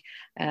week.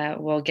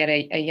 We'll get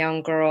a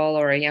young girl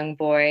or a young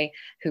boy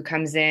who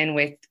comes in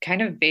with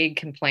kind of vague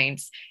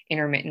complaints: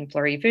 intermittent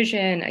blurry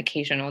vision,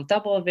 occasional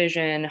double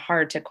vision,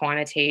 hard to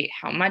quantitate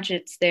how much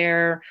it's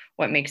there,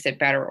 what makes it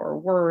better or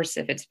worse,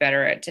 if it's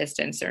better at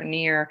distance or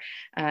near.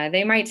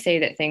 They might say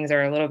that things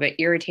are a little bit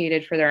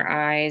irritated for their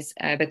eyes,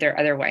 but they're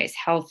otherwise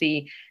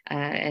healthy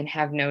and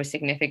have no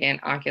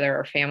significant ocular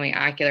or family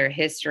ocular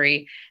history.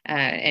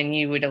 And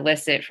you would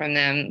elicit from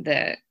them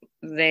that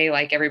they,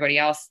 like everybody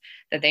else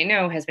that they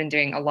know, has been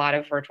doing a lot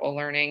of virtual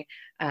learning,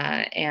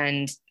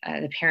 and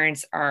the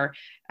parents are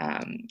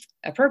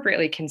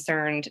appropriately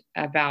concerned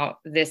about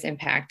this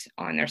impact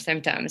on their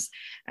symptoms.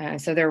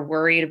 So they're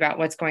worried about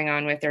what's going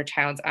on with their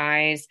child's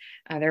eyes.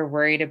 They're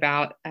worried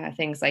about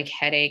things like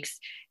headaches.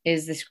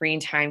 Is the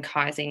screen time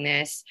causing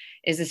this?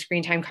 Is the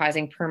screen time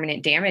causing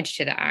permanent damage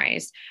to the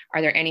eyes?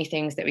 Are there any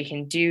things that we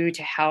can do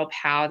to help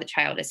how the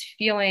child is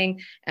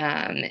feeling?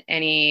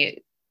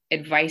 Any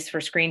advice for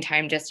screen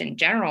time just in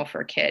general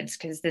for kids?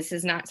 Because this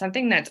is not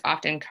something that's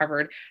often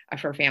covered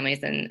for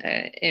families. And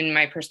in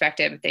my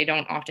perspective, they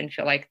don't often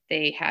feel like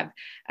they have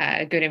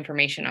good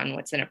information on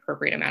what's an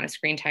appropriate amount of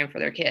screen time for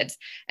their kids.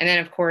 And then,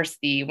 of course,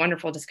 the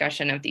wonderful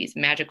discussion of these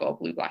magical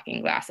blue blocking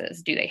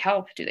glasses. Do they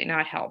help? Do they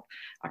not help?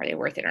 Are they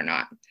worth it or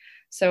not?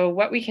 So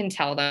what we can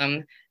tell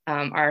them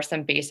are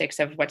some basics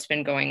of what's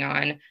been going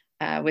on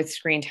with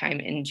screen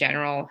time in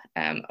general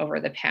over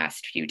the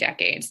past few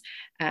decades.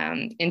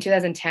 In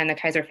 2010, the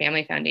Kaiser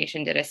Family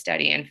Foundation did a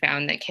study and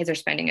found that kids are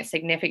spending a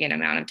significant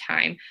amount of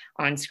time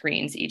on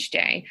screens each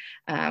day.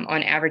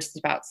 On average, it's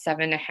about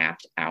 7.5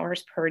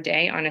 hours per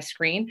day on a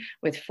screen,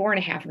 with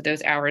 4.5 of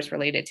those hours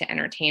related to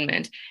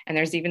entertainment. And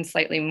there's even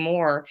slightly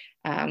more,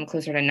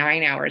 closer to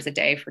 9 hours a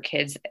day for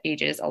kids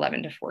ages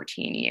 11 to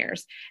 14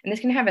 years. And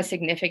this can have a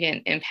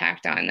significant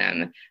impact on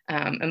them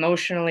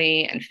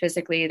emotionally and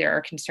physically. There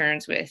are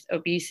concerns with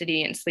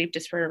obesity and sleep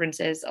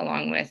disturbances,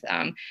 along with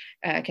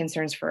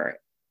concerns for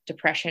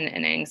depression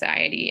and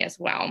anxiety as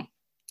well.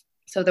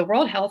 So the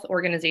World Health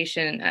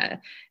Organization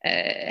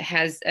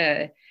has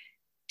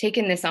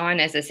taken this on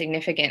as a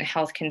significant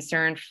health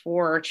concern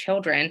for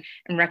children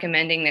and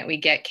recommending that we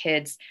get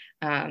kids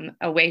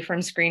away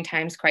from screen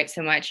times quite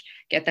so much,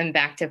 get them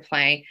back to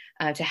play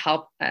to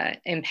help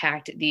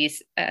impact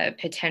these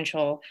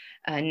potential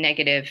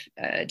negative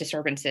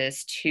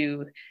disturbances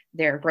to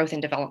their growth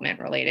and development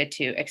related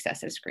to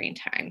excessive screen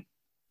time.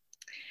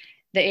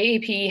 The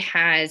AAP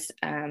has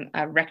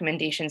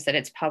recommendations that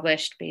it's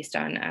published based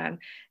on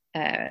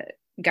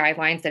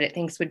guidelines that it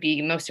thinks would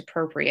be most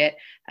appropriate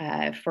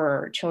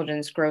for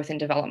children's growth and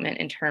development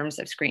in terms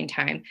of screen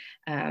time.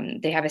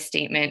 They have a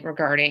statement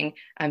regarding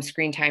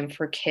screen time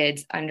for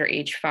kids under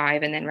age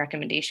 5, and then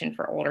recommendation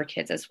for older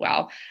kids as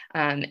well.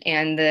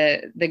 And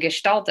the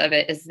gestalt of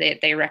it is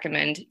that they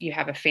recommend you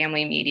have a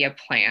family media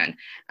plan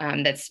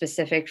that's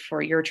specific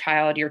for your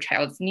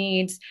child's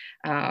needs,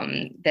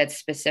 that's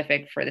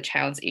specific for the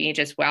child's age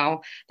as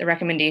well. The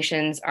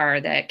recommendations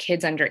are that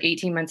kids under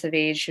 18 months of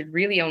age should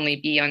really only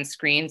be on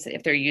screens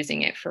if they're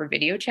using it for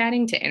video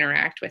chatting to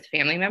interact with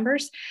family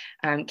members.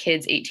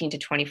 Kids 18 to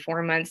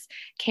 24 months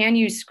can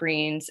use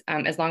screens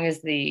as long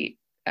as the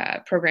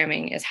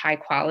programming is high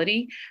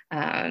quality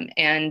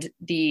and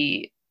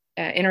the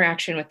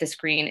interaction with the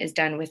screen is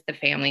done with the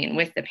family and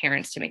with the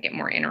parents to make it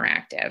more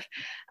interactive.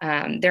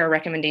 There are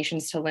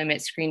recommendations to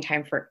limit screen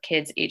time for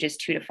kids ages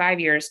 2 to 5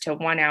 years to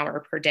 1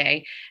 hour per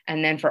day,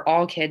 and then for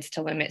all kids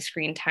to limit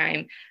screen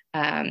time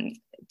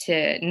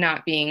to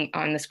not being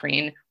on the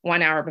screen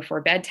 1 hour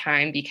before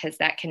bedtime, because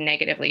that can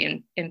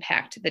negatively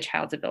impact the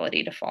child's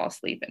ability to fall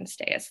asleep and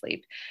stay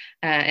asleep.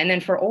 And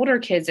then for older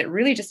kids, it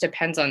really just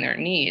depends on their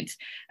needs.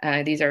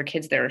 These are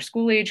kids that are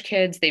school-age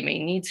kids. They may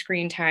need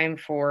screen time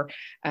for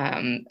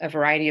a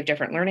variety of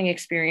different learning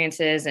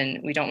experiences,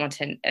 and we don't want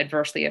to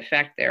adversely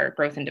affect their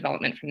growth and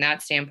development from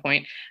that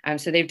standpoint.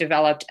 So they've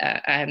developed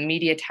a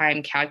media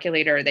time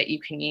calculator that you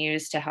can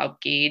use to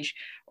help gauge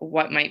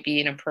what might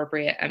be an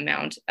appropriate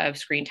amount of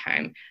screen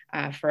time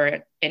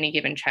for any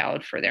given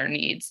child for their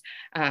needs.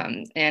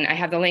 And I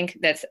have the link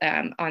that's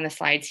on the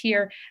slides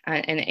here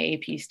and the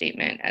AAP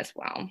statement as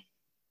well.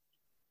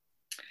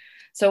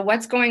 So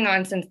what's going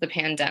on since the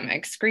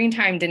pandemic? Screen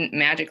time didn't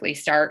magically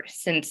start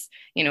since,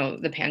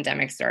 the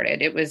pandemic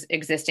started. It was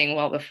existing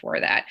well before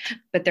that,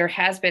 but there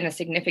has been a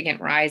significant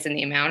rise in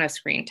the amount of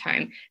screen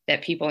time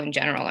that people in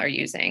general are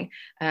using.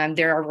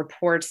 There are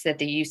reports that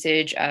the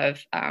usage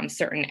of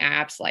certain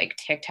apps like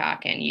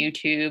TikTok and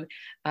YouTube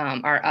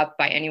are up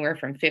by anywhere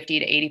from 50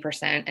 to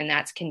 80%, and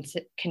that's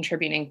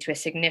contributing to a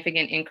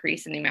significant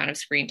increase in the amount of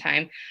screen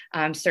time.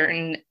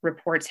 Certain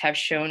reports have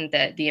shown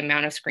that the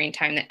amount of screen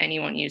time that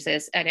anyone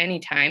uses at any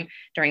time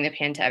during the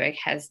pandemic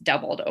has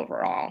doubled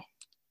overall.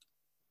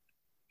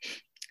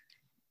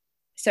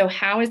 So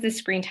how is the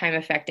screen time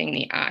affecting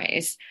the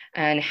eyes,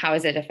 and how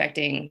is it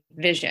affecting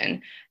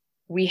vision?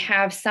 We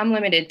have some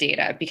limited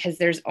data because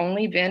there's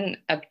only been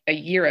a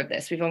year of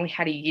this. We've only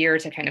had a year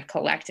to kind of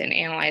collect and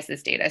analyze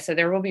this data. So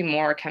there will be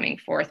more coming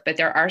forth, but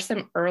there are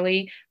some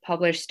early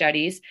published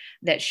studies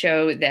that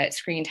show that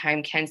screen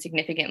time can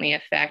significantly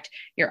affect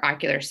your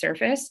ocular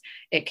surface.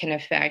 It can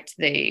affect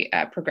the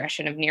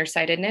progression of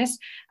nearsightedness.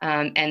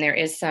 And there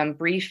is some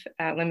brief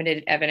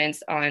limited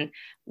evidence on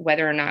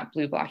whether or not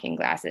blue blocking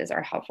glasses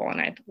are helpful.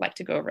 And I'd like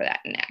to go over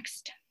that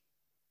next.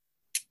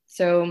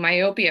 So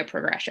myopia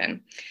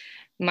progression.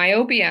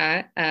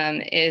 Myopia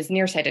is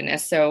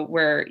nearsightedness, so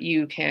where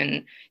you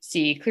can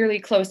see clearly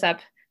close up,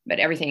 but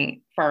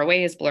everything far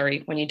away is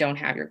blurry when you don't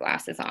have your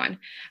glasses on.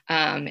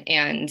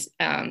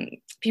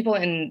 People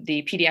in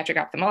the pediatric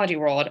ophthalmology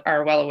world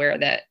are well aware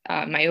that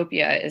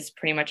myopia is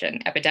pretty much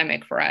an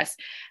epidemic for us.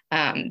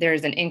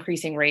 There's an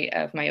increasing rate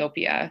of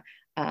myopia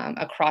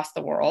across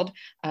the world,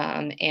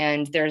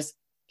 and there's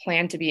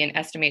planned to be an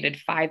estimated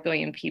 5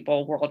 billion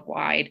people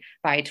worldwide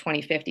by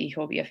 2050 who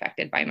will be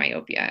affected by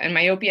myopia. And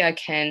myopia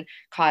can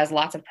cause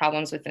lots of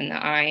problems within the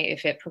eye.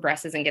 If it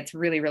progresses and gets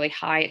really, really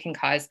high, it can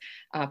cause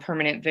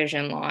permanent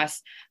vision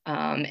loss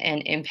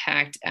and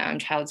impact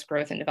child's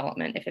growth and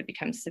development if it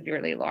becomes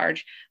severely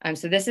large.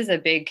 So this is a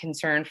big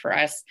concern for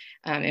us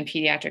in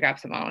pediatric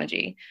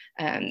ophthalmology.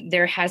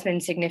 There has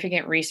been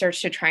significant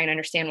research to try and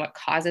understand what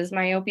causes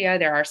myopia.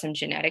 There are some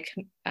genetic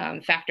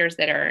factors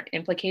that are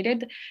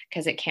implicated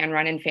because it can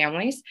run in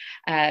families,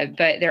 but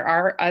there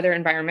are other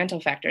environmental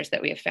factors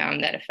that we have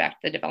found that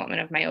affect the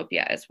development of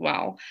myopia as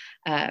well.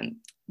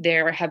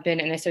 There have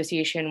been an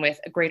association with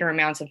greater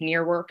amounts of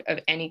near work of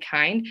any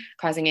kind,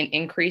 causing an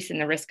increase in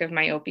the risk of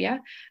myopia.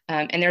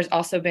 And there's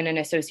also been an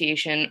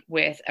association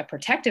with a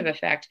protective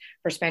effect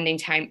for spending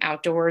time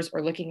outdoors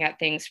or looking at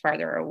things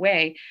farther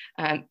away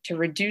to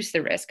reduce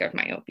the risk of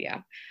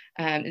myopia.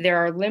 There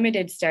are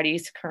limited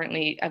studies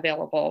currently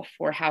available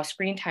for how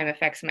screen time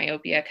affects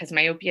myopia, because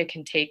myopia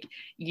can take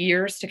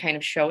years to kind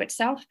of show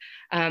itself.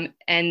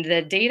 And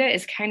the data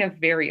is kind of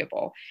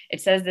variable.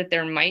 It says that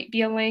there might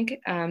be a link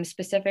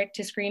specific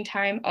to screen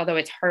time, although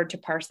it's hard to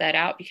parse that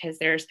out because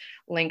there's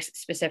links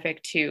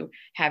specific to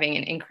having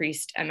an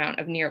increased amount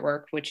of near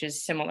work, which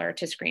is similar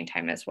to screen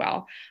time as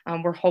well.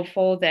 We're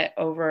hopeful that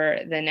over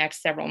the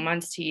next several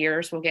months to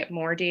years, we'll get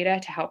more data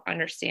to help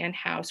understand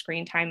how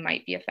screen time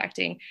might be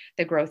affecting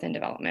the growth and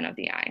development of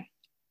the eye.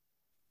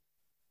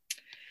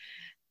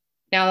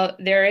 Now,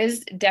 there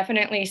is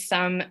definitely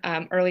some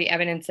early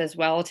evidence as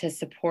well to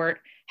support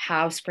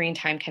how screen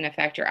time can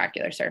affect your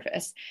ocular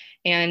surface.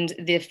 And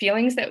the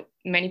feelings that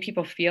many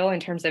people feel in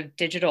terms of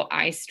digital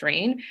eye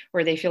strain,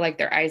 where they feel like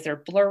their eyes are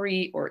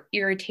blurry or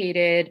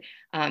irritated,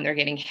 they're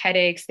getting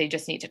headaches, they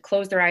just need to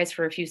close their eyes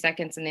for a few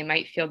seconds and they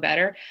might feel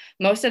better.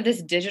 Most of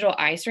this digital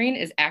eye strain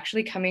is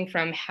actually coming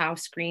from how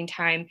screen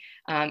time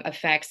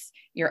affects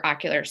your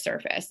ocular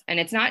surface. And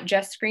it's not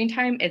just screen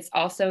time, it's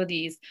also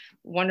these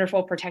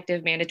wonderful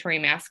protective mandatory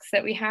masks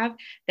that we have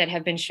that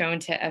have been shown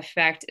to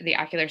affect the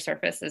ocular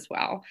surface as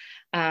well.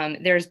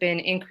 There's been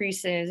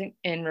increases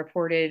in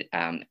reported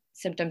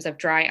symptoms of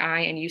dry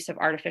eye and use of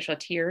artificial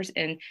tears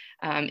in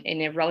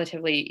a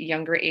relatively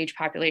younger age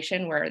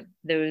population where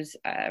those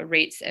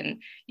rates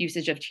and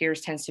usage of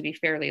tears tends to be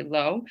fairly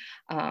low,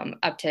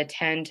 up to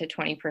 10 to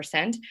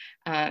 20%.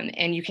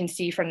 And you can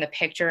see from the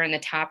picture in the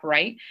top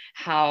right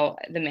how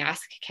the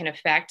mask can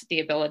affect the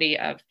ability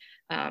of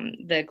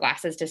the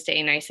glasses to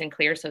stay nice and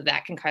clear, so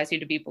that can cause you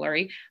to be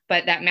blurry.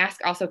 But that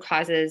mask also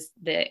causes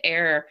the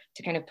air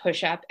to kind of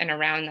push up and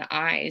around the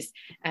eyes,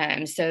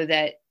 so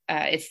that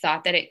it's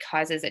thought that it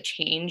causes a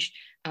change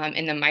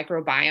in the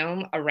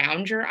microbiome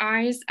around your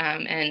eyes,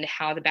 and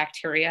how the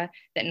bacteria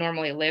that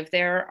normally live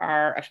there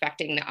are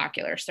affecting the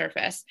ocular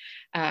surface.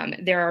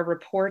 There are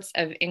reports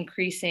of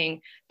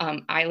increasing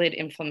eyelid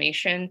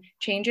inflammation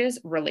changes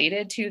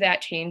related to that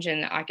change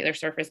in the ocular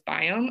surface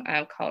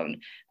biome, called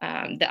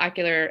the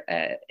ocular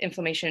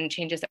inflammation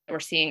changes that we're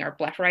seeing are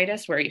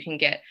blepharitis, where you can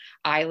get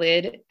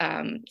eyelid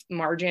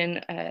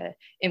margin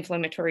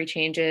inflammatory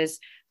changes,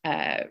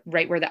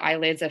 right where the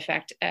eyelids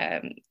impact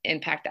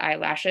the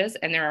eyelashes.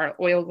 And there are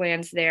oil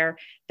glands there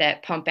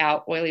that pump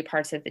out oily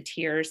parts of the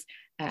tears.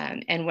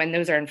 And when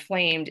those are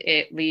inflamed,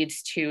 it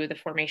leads to the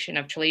formation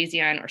of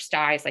chalazion or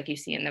styes like you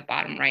see in the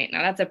bottom right.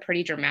 Now that's a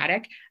pretty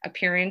dramatic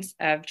appearance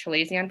of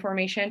chalazion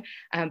formation,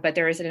 but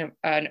there is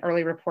an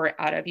early report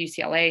out of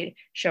UCLA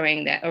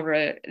showing that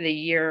over the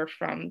year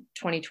from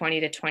 2020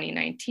 to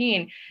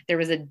 2019, there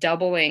was a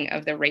doubling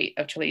of the rate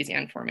of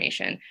chalazion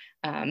formation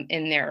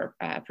in their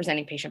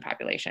presenting patient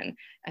population.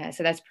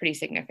 So that's pretty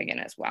significant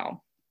as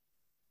well.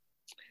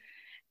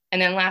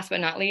 And then last but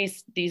not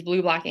least, these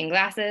blue blocking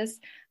glasses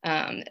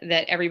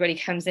that everybody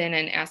comes in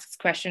and asks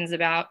questions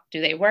about. Do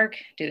they work?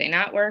 Do they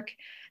not work?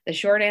 The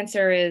short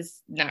answer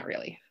is not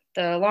really.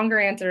 The longer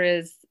answer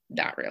is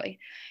not really.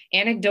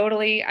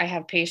 Anecdotally, I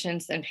have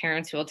patients and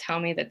parents who will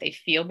tell me that they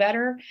feel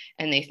better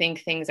and they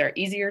think things are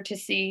easier to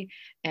see.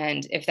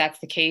 And if that's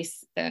the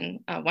case,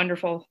 then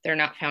wonderful. They're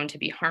not found to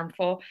be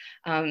harmful.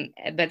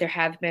 But there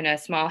have been a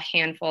small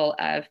handful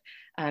of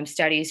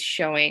studies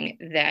showing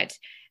that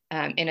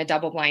in a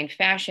double-blind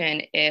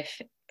fashion,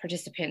 if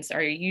participants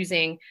are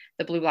using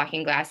the blue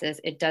blocking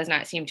glasses, it does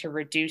not seem to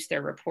reduce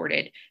their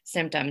reported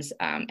symptoms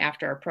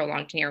after a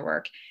prolonged near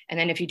work. And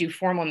then if you do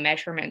formal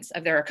measurements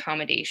of their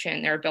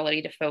accommodation, their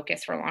ability to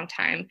focus for a long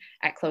time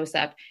at close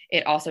up,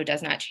 it also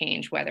does not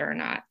change whether or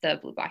not the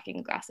blue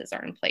blocking glasses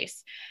are in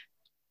place.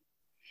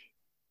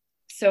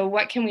 So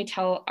what can we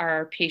tell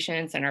our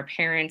patients and our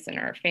parents and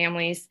our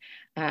families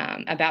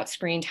about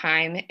screen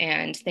time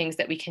and things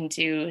that we can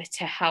do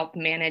to help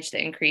manage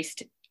the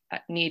increased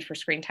need for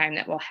screen time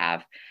that we'll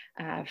have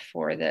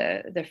for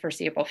the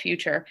foreseeable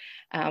future?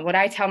 What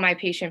I tell my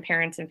patient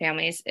parents and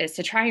families is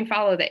to try and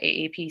follow the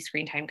AAP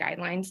screen time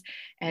guidelines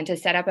and to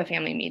set up a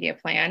family media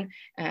plan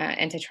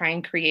and to try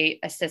and create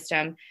a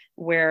system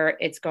where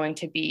it's going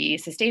to be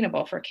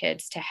sustainable for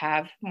kids to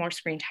have more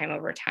screen time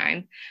over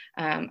time.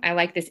 I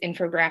like this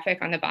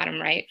infographic on the bottom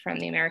right from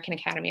the American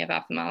Academy of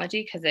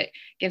Ophthalmology because it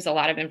gives a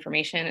lot of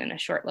information in a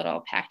short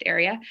little packed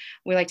area.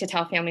 We like to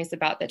tell families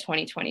about the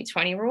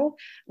 20-20-20 rule,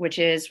 which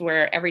is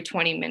where every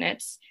 20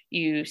 minutes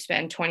you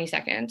spend 20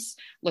 seconds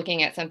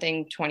looking at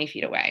something 20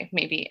 feet away,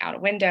 maybe out a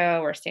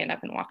window or stand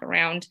up and walk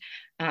around.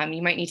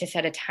 You might need to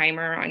set a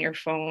timer on your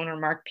phone or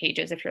mark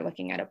pages if you're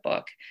looking at a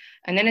book.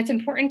 And then it's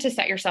important to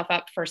set yourself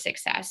up for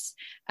success.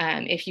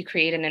 If you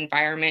create an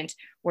environment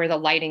where the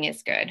lighting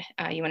is good,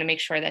 you want to make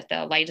sure that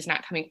the light is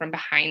not coming from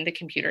behind the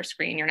computer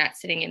screen. You're not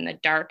sitting in the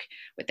dark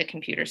with the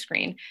computer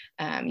screen.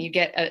 You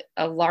get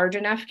a large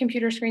enough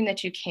computer screen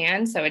that you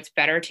can, so it's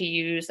better to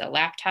use a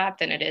laptop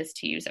than it is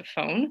to use a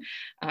phone.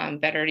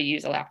 Better to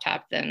use a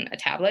laptop than a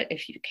tablet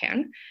if you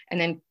can.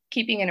 And then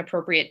keeping an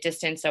appropriate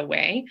distance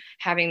away,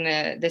 having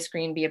the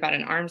screen be about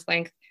an arm's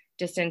length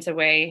distance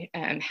away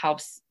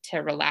helps to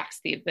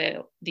relax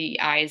the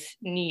eye's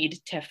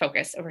need to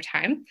focus over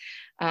time.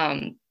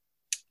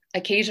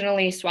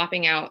 Occasionally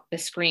swapping out the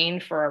screen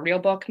for a real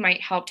book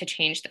might help to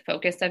change the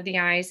focus of the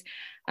eyes.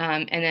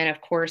 And then of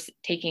course,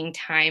 taking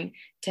time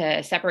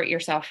to separate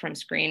yourself from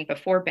screen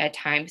before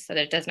bedtime so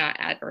that it does not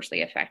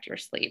adversely affect your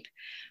sleep.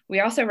 We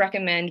also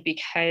recommend,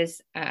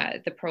 because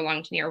the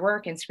prolonged near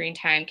work and screen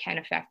time can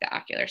affect the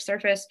ocular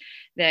surface,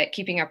 that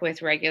keeping up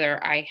with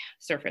regular eye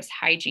surface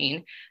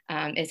hygiene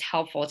is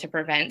helpful to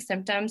prevent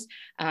symptoms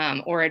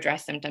or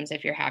address symptoms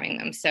if you're having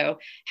them. So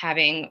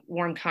having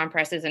warm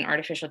compresses and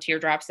artificial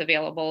teardrops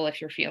available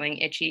if you're feeling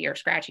itchy or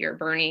scratchy or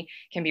burny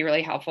can be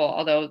really helpful,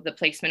 although the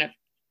placement of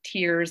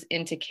tears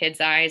into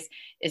kids' eyes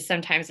is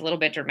sometimes a little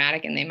bit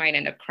dramatic and they might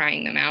end up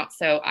crying them out.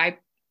 So I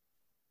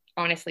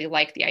honestly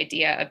like the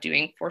idea of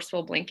doing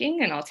forceful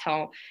blinking. And I'll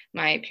tell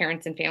my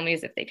parents and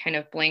families if they kind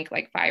of blink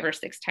like 5 or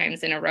 6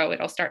 times in a row,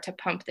 it'll start to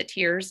pump the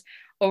tears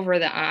over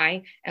the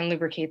eye and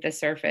lubricate the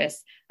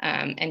surface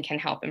and can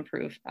help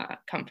improve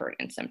comfort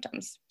and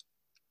symptoms.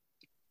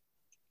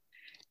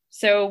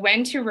 So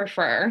when to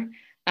refer,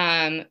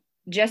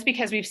 just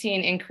because we've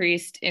seen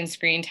increased in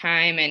screen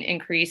time and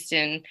increased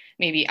in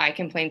maybe eye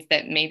complaints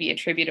that may be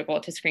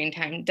attributable to screen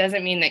time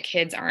doesn't mean that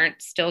kids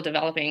aren't still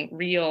developing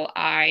real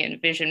eye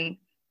and vision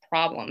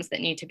problems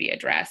that need to be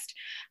addressed.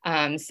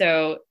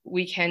 So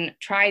we can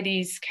try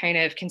these kind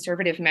of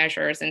conservative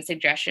measures and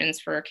suggestions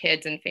for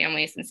kids and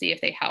families and see if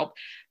they help.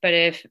 But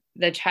if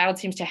the child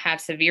seems to have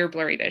severe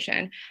blurry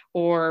vision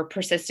or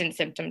persistent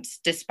symptoms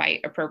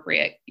despite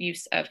appropriate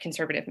use of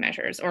conservative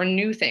measures, or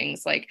new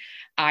things like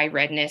eye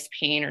redness,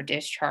 pain or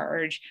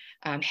discharge,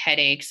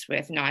 headaches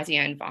with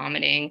nausea and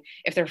vomiting,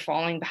 if they're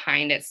falling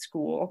behind at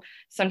school,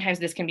 sometimes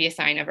this can be a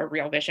sign of a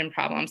real vision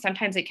problem.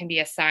 Sometimes it can be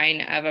a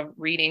sign of a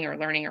reading or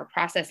learning or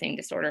processing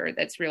disorder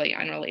that's really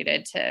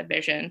unrelated to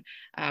vision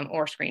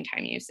or screen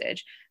time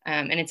usage.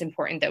 And it's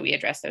important that we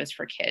address those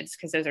for kids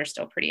because those are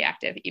still pretty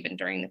active even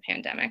during the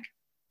pandemic.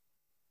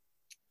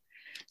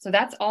 So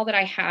that's all that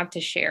I have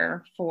to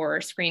share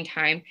for screen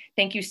time.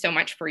 Thank you so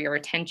much for your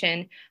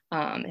attention.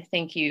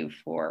 Thank you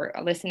for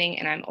listening,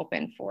 and I'm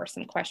open for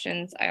some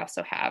questions. I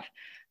also have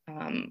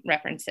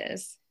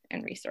references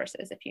and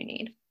resources if you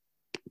need.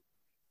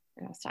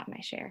 And I'll stop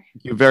my share.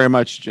 Thank you very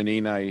much,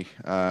 Janine.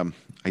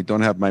 I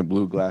don't have my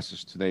blue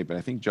glasses today, but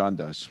I think John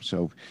does.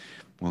 So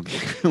we'll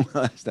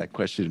ask that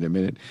question in a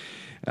minute.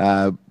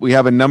 We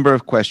have a number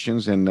of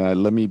questions, and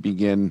let me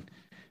begin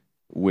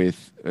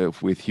with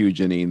you,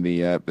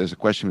 Janine. There's a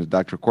question with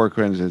Dr.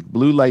 Corcoran. It says,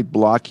 blue light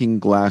blocking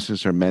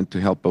glasses are meant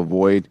to help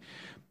avoid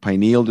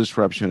pineal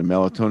disruption and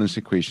melatonin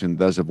secretion,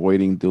 thus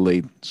avoiding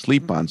delayed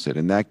sleep onset.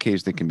 In that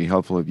case, they can be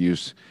helpful of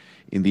use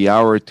in the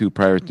hour or two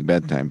prior to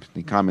bedtime.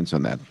 Any comments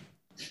on that?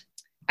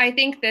 I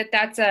think that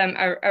that's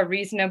a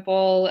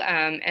reasonable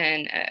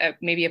and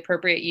maybe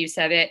appropriate use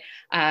of it.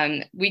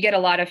 We get a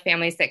lot of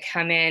families that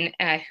come in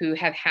who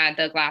have had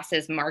the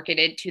glasses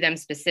marketed to them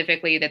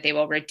specifically that they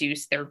will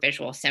reduce their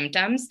visual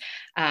symptoms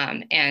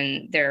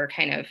and their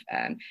kind of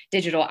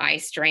digital eye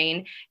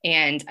strain.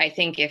 And I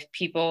think if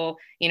people,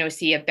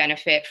 see a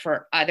benefit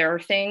for other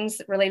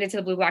things related to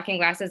the blue blocking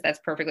glasses, that's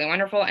perfectly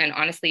wonderful. And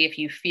honestly, if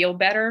you feel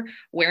better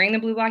wearing the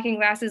blue blocking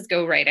glasses,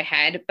 go right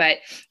ahead. But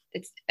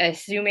it's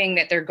assuming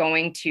that they're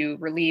going to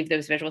relieve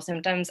those visual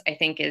symptoms, I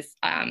think is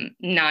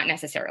not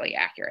necessarily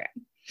accurate.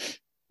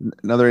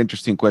 Another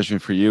interesting question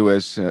for you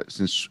is,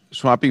 since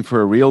swapping for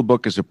a real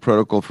book is a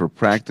protocol for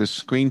practice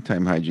screen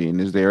time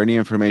hygiene, is there any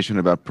information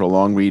about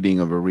prolonged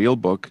reading of a real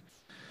book,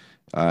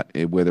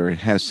 whether it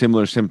has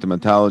similar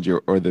symptomatology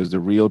or does the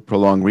real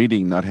prolonged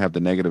reading not have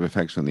the negative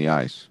effects on the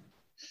eyes?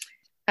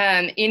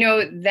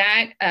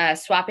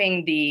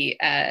 Swapping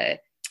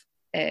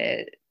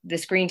the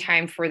screen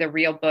time for the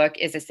real book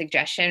is a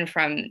suggestion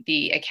from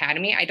the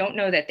Academy. I don't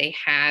know that they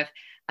have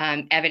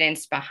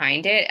evidence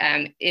behind it.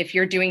 If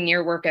you're doing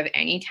near work of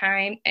any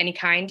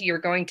kind, you're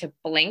going to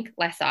blink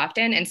less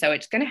often. And so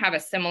it's going to have a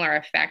similar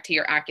effect to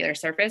your ocular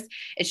surface.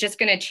 It's just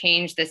going to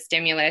change the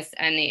stimulus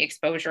and the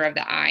exposure of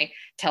the eye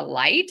to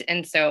light.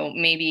 And so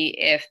maybe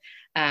if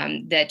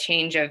the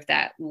change of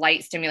that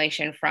light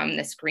stimulation from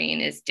the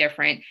screen is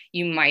different,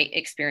 you might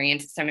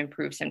experience some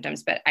improved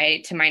symptoms. But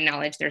to my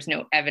knowledge, there's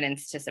no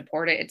evidence to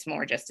support it. It's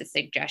more just a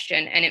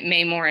suggestion. And it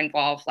may more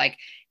involve like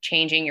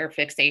changing your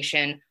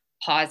fixation,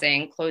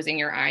 pausing, closing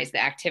your eyes,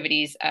 the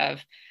activities of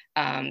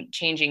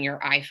changing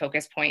your eye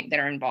focus point that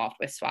are involved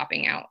with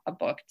swapping out a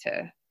book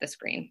to the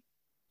screen.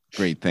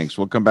 Great, thanks.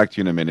 We'll come back to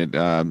you in a minute.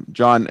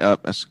 John,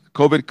 as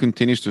COVID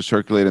continues to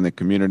circulate in the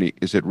community,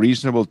 is it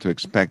reasonable to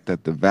expect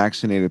that the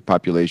vaccinated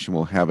population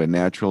will have a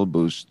natural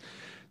boost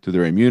to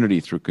their immunity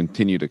through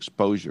continued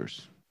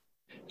exposures?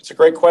 It's a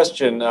great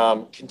question.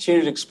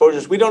 Continued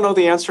exposures, we don't know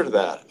the answer to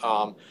that.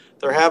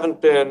 There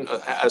haven't been,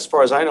 as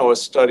far as I know, a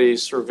study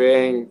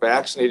surveying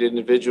vaccinated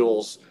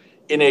individuals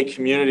in a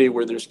community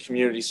where there's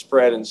community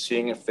spread and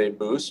seeing if they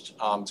boost.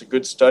 It's a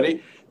good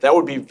study. That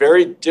would be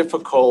very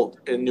difficult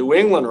in New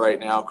England right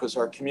now because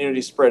our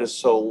community spread is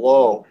so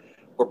low.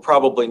 We're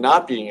probably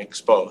not being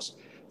exposed.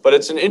 But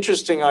it's an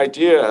interesting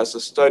idea as a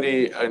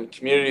study in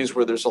communities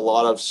where there's a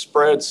lot of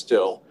spread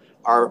still.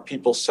 Are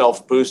people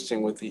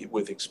self-boosting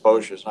with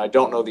exposures? And I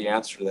don't know the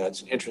answer to that.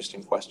 It's an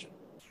interesting question.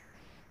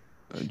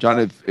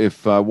 John,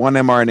 if one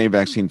mRNA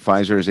vaccine,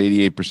 Pfizer, is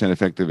 88%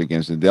 effective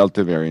against the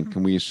Delta variant,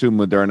 can we assume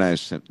Moderna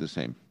is the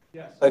same?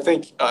 Yes, I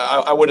think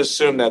I would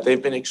assume that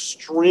they've been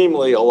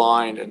extremely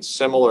aligned and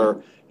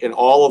similar in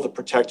all of the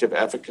protective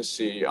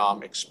efficacy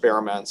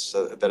experiments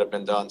that have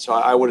been done. So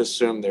I would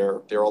assume they're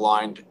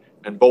aligned,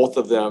 and both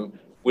of them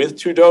with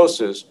 2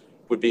 doses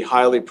would be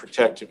highly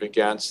protective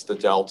against the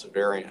Delta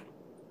variant.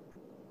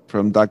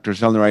 From Dr.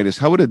 Zelneritis,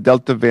 how would a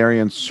Delta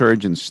variant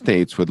surge in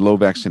states with low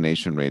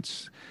vaccination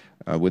rates?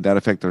 would that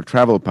affect our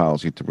travel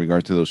policy to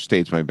regard to those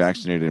states by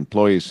vaccinated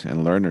employees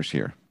and learners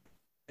here?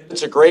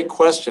 It's a great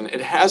question.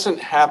 It hasn't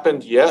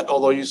happened yet,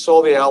 although you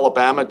saw the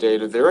Alabama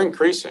data, they're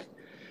increasing.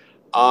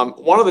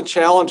 One of the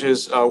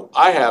challenges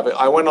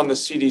I went on the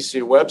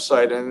CDC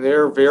website and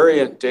their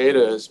variant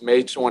data is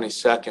May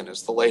 22nd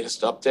is the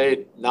latest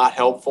update, not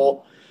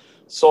helpful.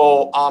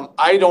 So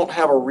I don't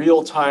have a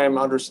real-time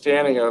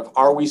understanding of,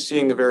 are we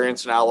seeing the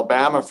variants in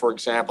Alabama, for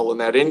example,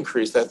 and that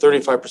increase, that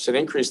 35%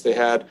 increase they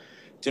had,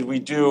 did we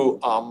do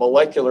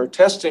molecular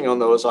testing on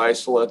those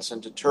isolates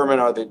and determine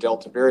are they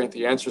Delta variant?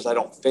 The answer is I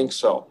don't think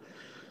so.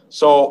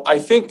 So I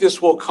think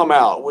this will come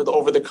out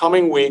over the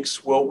coming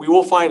weeks. We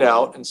will find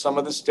out in some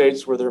of the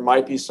states where there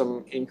might be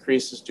some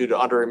increases due to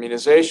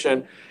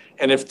underimmunization.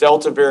 And if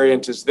Delta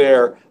variant is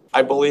there,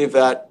 I believe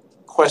that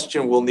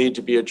question will need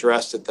to be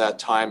addressed at that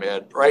time,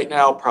 Ed. Right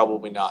now,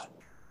 probably not.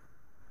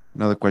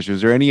 Another question.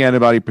 Is there any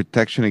antibody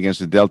protection against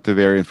the Delta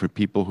variant for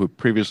people who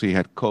previously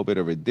had COVID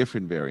of a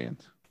different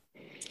variant?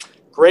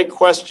 Great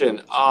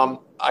question.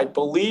 I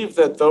believe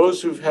that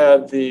those who've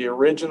had the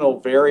original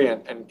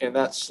variant, and in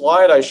that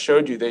slide I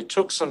showed you, they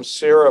took some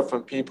sera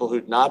from people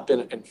who'd not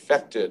been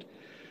infected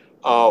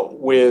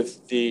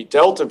with the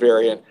Delta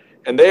variant,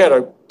 and they had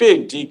a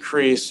big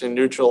decrease in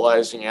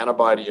neutralizing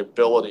antibody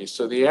ability.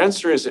 So the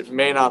answer is it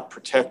may not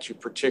protect you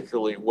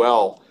particularly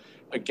well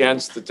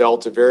against the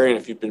Delta variant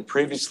if you've been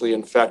previously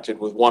infected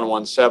with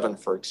 117,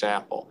 for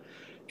example.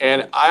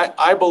 And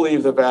I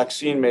believe the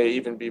vaccine may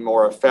even be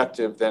more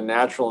effective than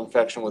natural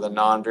infection with a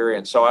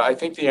non-variant. So I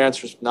think the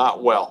answer is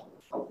not well.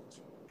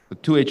 The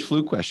 2H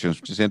flu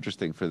questions, which is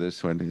interesting for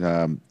this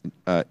one.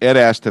 Ed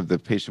asked if the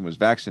patient was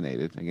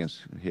vaccinated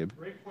against Hib.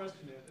 Great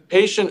question, Ed. The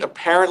patient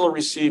apparently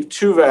received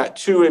two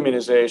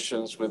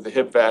immunizations with the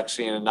Hib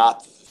vaccine and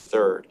not the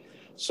third.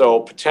 So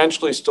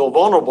potentially still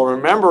vulnerable.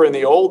 Remember, in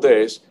the old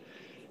days,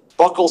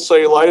 buccal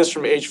cellulitis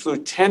from H flu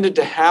tended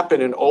to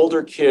happen in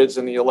older kids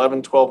in the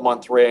 11,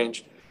 12-month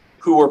range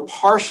who were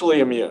partially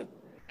immune,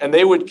 and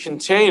they would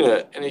contain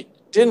it, and it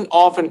didn't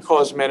often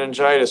cause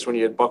meningitis when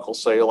you had buccal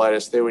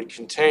cellulitis. They would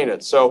contain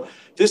it. So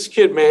this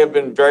kid may have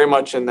been very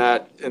much in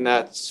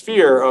that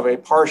sphere of a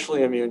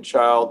partially immune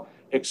child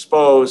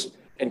exposed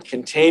and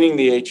containing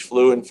the H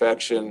flu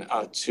infection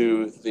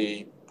to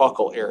the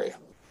buccal area.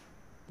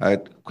 A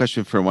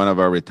question from one of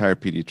our retired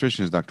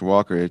pediatricians, Dr.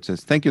 Walker. It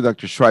says, thank you,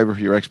 Dr. Schreiber, for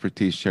your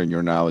expertise, sharing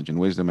your knowledge and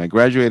wisdom. I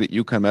graduated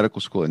UConn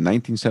Medical School in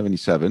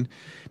 1977.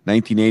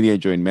 1980, I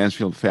joined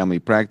Mansfield Family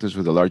Practice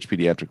with a large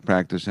pediatric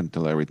practice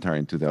until I retired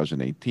in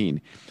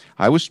 2018.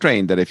 I was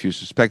trained that if you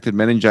suspected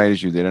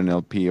meningitis, you did an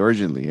LP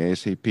urgently,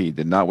 ASAP,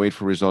 did not wait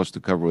for results to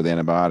cover with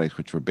antibiotics,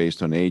 which were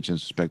based on age and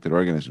suspected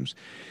organisms.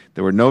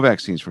 There were no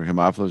vaccines for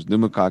Haemophilus,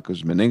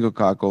 pneumococcus,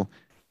 meningococcal.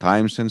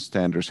 Times and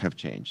standards have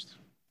changed.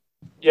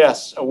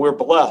 Yes, we're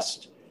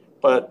blessed,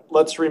 but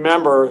let's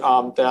remember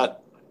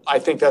that I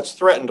think that's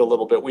threatened a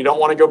little bit. We don't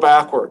want to go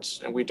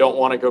backwards, and we don't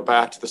want to go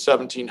back to the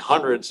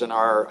 1700s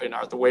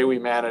in the way we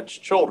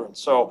manage children.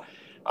 So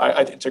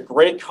I think it's a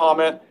great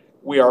comment.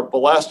 We are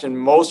blessed, and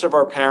most of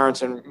our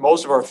parents and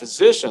most of our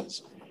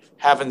physicians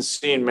haven't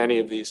seen many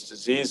of these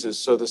diseases.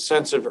 So the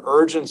sense of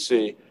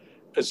urgency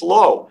is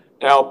low.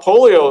 Now,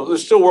 polio,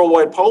 there's still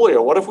worldwide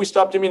polio. What if we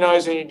stopped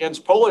immunizing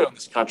against polio in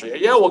this country?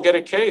 Yeah, we'll get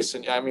a case.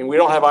 And I mean, we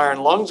don't have iron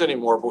lungs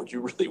anymore, but would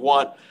you really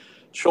want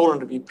children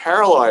to be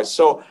paralyzed?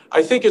 So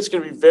I think it's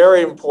going to be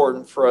very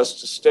important for us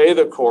to stay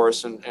the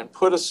course and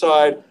put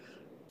aside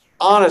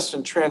honest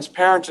and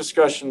transparent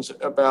discussions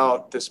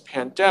about this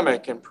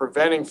pandemic and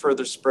preventing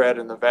further spread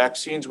and the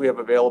vaccines we have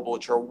available,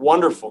 which are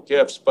wonderful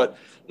gifts, but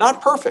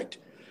not perfect.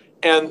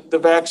 And the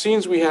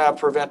vaccines we have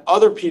prevent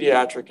other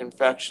pediatric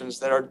infections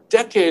that are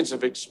decades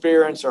of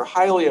experience, are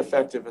highly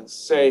effective and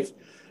safe.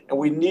 And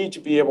we need to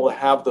be able to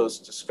have those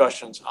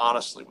discussions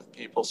honestly with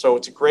people. So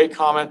it's a great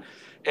comment.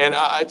 And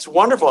it's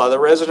wonderful. The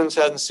residents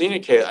hadn't seen a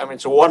case. I mean,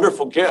 it's a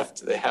wonderful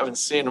gift. They haven't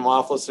seen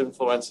Haemophilus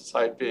influenza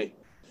type B.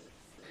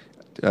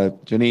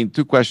 Janine,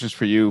 two questions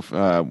for you.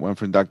 One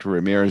from Dr.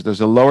 Ramirez.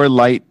 Does a lower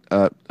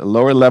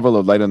level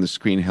of light on the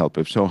screen help?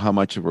 If so, how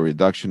much of a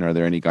reduction? Are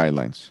there any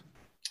guidelines?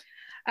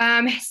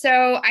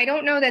 So I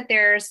don't know that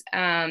there's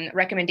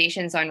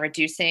recommendations on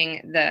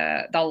reducing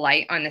the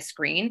light on the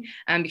screen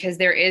because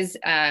there is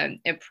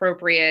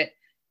appropriate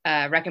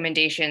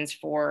recommendations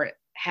for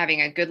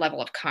having a good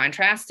level of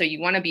contrast. So you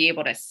want to be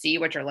able to see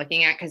what you're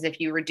looking at, because if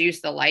you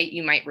reduce the light,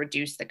 you might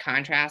reduce the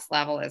contrast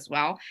level as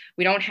well.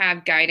 We don't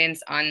have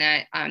guidance on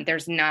that.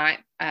 There's not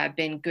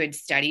been good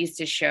studies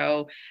to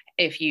show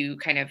if you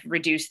kind of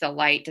reduce the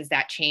light, does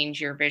that change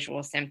your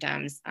visual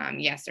symptoms?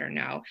 Yes or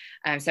no.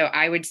 So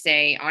I would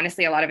say,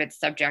 honestly, a lot of it's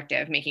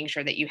subjective, making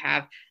sure that you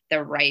have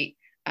the right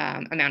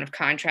amount of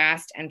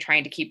contrast and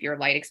trying to keep your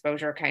light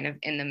exposure kind of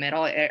in the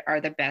middle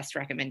are the best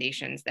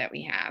recommendations that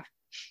we have.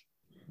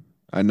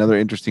 Another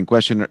interesting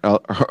question, are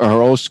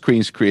all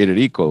screens created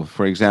equal?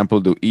 For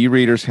example, do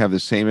e-readers have the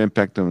same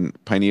impact on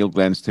pineal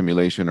gland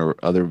stimulation or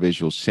other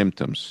visual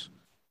symptoms?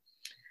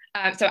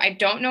 So I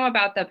don't know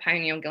about the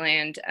pineal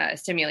gland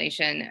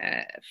stimulation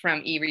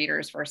from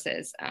e-readers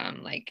versus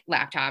like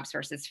laptops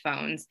versus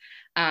phones.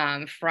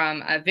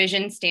 From a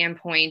vision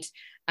standpoint,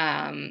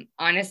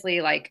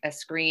 honestly, like a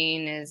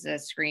screen is a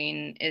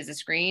screen is a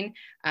screen.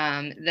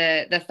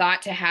 The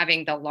thought to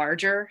having the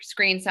larger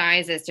screen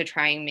size is to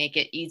try and make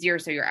it easier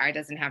so your eye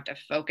doesn't have to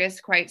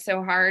focus quite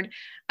so hard.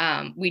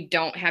 We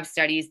don't have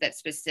studies that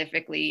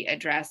specifically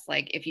address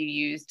like if you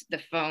used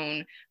the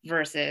phone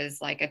versus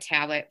like a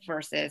tablet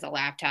versus a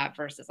laptop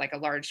versus like a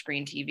large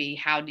screen TV,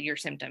 how do your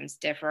symptoms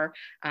differ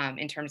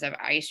in terms of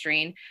eye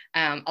strain?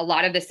 A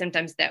lot of the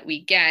symptoms that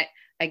we get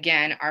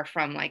again are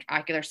from like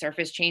ocular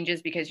surface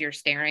changes because you're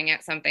staring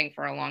at something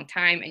for a long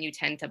time and you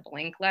tend to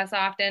blink less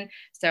often.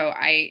 So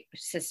I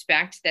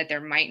suspect that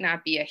there might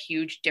not be a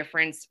huge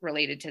difference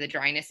related to the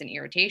dryness and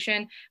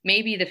irritation.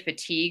 Maybe the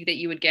fatigue that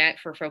you would get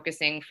for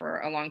focusing for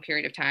a long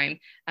period of time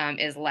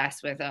is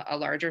less with a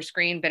larger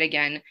screen. But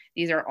again,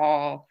 these are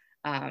all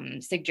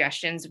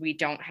suggestions. We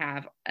don't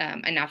have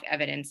enough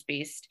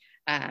evidence-based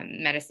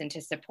medicine to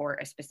support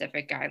a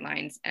specific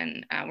guidelines,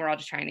 and we're all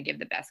just trying to give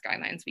the best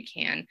guidelines we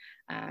can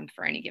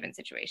for any given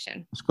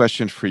situation. This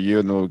question for you,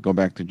 and then we'll go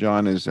back to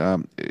John, is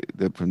from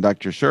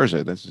Dr.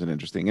 Scherzer. This is an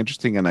interesting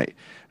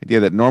idea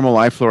that normal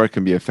eye flora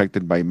can be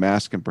affected by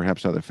mask and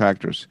perhaps other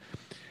factors.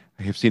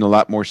 I have seen a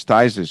lot more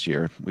styes this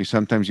year. We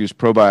sometimes use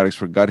probiotics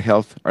for gut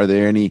health. Are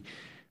there any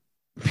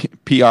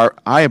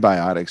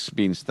PRI-biotics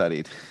being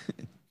studied?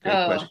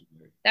 Great question.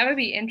 That would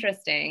be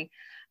interesting.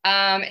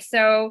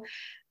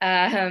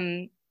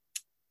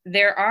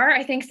 There are,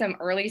 I think, some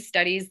early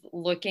studies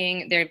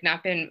looking, they've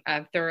not been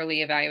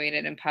thoroughly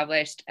evaluated and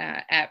published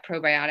at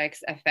probiotics'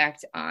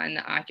 effect on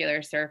the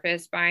ocular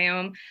surface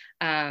biome.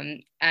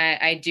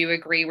 I do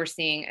agree we're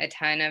seeing a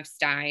ton of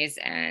styes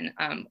and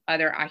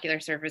other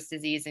ocular surface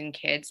disease in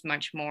kids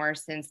much more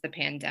since the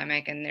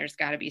pandemic, and there's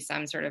got to be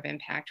some sort of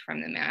impact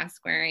from the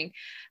mask wearing.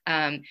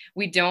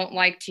 We don't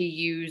like to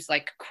use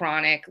like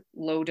chronic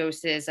low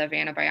doses of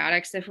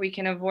antibiotics if we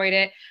can avoid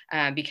it,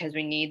 because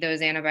we need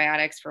those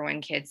antibiotics for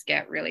when kids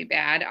get really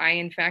bad eye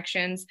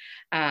infections.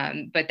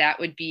 But that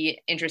would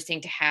be interesting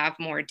to have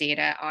more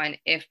data on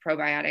if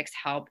probiotics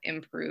help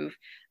improve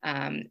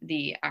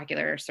the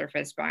ocular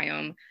surface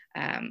biome.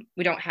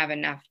 We don't have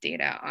enough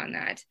data on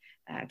that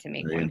to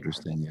make Very one.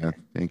 Interesting. Yeah,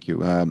 thank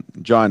you.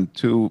 John,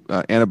 two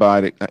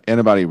antibody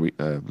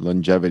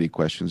longevity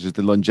questions. Is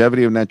the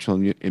longevity of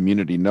natural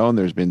immunity known?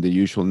 There's been the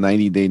usual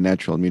 90-day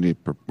natural immunity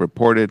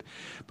reported,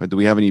 but do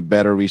we have any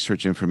better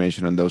research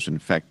information on those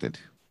infected?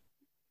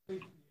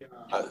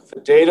 The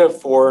data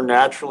for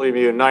naturally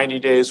immune 90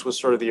 days was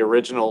sort of the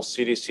original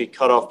CDC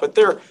cutoff. But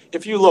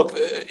if you look,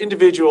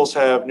 individuals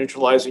have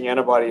neutralizing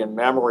antibody in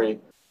memory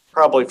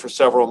probably for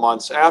several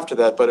months after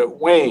that, but it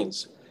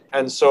wanes.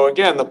 And so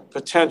again, the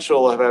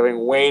potential of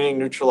having waning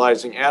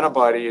neutralizing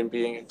antibody and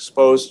being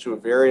exposed to a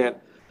variant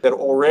that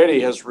already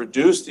has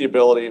reduced the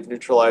ability of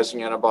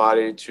neutralizing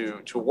antibody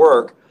to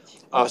work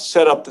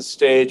set up the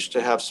stage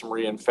to have some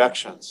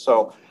reinfections.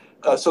 So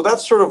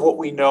that's sort of what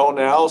we know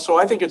now. So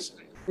I think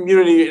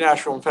immunity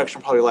natural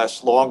infection probably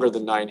lasts longer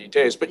than 90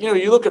 days. But,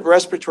 you look at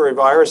respiratory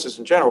viruses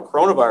in general,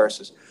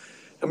 coronaviruses,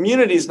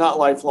 immunity is not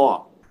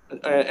lifelong.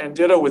 And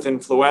ditto with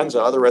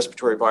influenza, other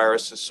respiratory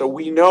viruses. So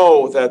we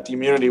know that the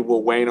immunity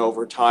will wane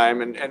over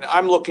time. And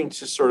I'm looking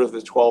to sort of the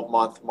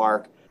 12-month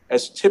mark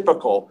as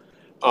typical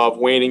of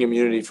waning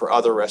immunity for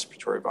other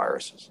respiratory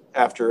viruses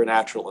after a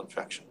natural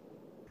infection.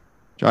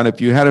 John,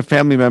 if you had a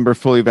family member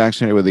fully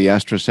vaccinated with the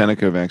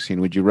AstraZeneca vaccine,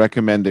 would you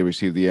recommend they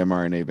receive the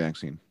mRNA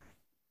vaccine?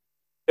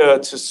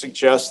 To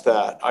suggest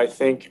that, I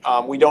think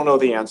we don't know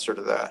the answer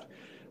to that.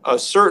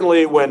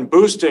 Certainly when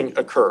boosting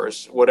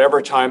occurs,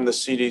 whatever time the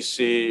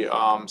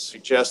CDC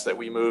suggests that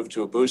we move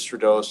to a booster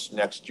dose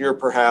next year,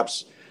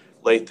 perhaps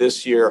late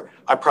this year,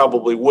 I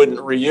probably wouldn't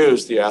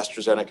reuse the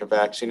AstraZeneca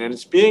vaccine. And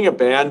it's being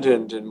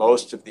abandoned in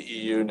most of the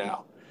EU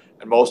now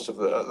and most of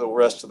the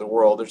rest of the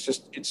world.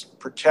 Its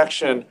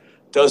protection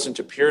doesn't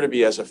appear to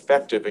be as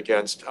effective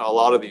against a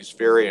lot of these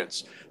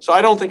variants. So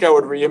I don't think I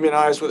would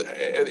reimmunize with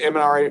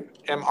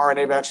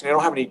mRNA vaccine. I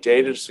don't have any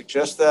data to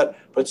suggest that,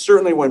 but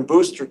certainly when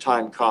booster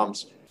time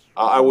comes,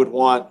 I would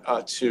want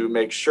to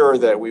make sure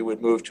that we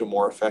would move to a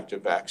more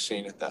effective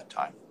vaccine at that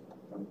time.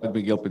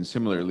 Dr. Gilpin,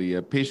 similarly,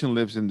 a patient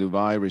lives in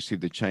Dubai,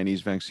 received the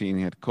Chinese vaccine,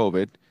 had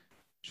COVID.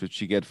 Should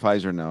she get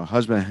Pfizer now?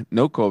 Husband,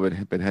 no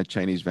COVID, but had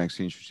Chinese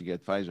vaccine. Should she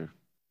get Pfizer?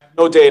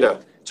 No data.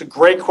 It's a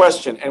great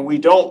question. And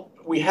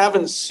we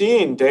haven't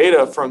seen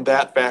data from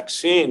that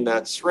vaccine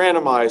that's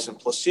randomized and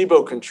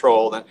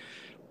placebo-controlled. And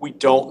we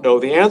don't know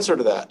the answer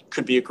to that.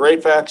 Could be a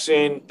great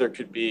vaccine. There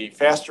could be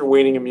faster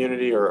waning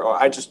immunity, or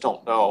I just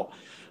don't know.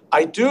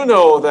 I do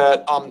know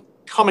that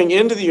coming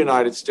into the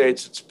United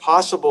States, it's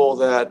possible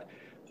that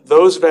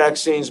those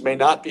vaccines may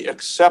not be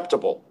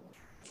acceptable.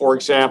 For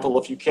example,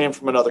 if you came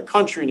from another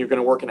country and you're going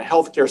to work in a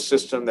healthcare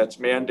system that's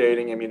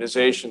mandating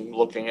immunization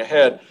looking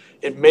ahead,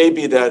 it may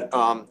be that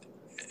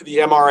the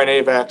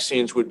mRNA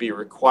vaccines would be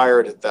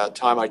required at that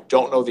time. I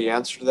don't know the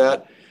answer to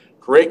that.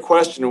 Great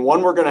question, and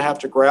one we're going to have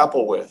to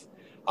grapple with.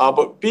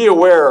 But be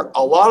aware,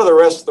 a lot of the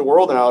rest of the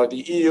world now, the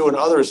EU and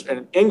others,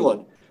 and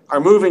England, are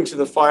moving to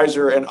the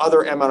Pfizer and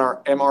other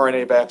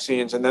mRNA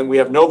vaccines, and then we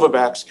have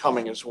Novavax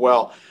coming as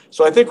well.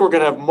 So I think we're going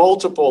to have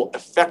multiple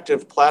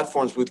effective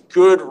platforms with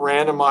good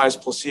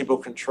randomized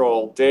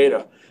placebo-controlled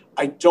data.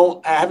 I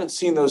haven't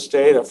seen those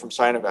data from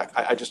Sinovac.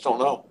 I just don't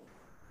know.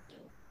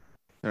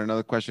 And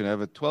another question. I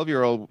have a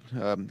 12-year-old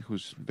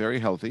who's very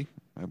healthy.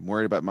 I'm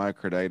worried about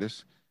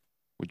myocarditis.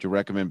 Would you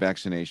recommend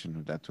vaccination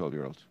of that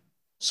 12-year-old?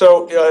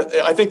 So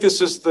I think this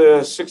is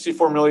the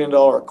 $64 million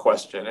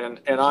question.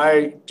 And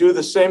I do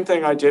the same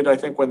thing I did, I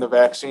think, when the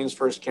vaccines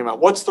first came out.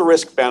 What's the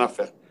risk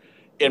benefit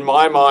in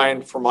my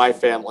mind for my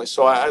family?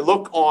 So I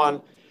look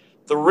on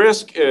the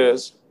risk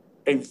is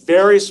a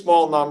very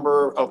small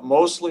number of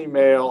mostly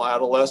male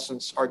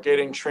adolescents are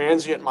getting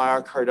transient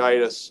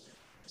myocarditis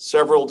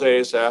several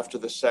days after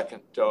the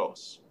second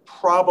dose,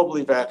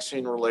 probably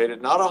vaccine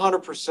related, not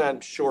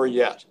 100% sure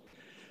yet.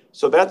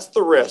 So that's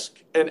the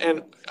risk.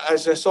 And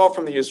as I saw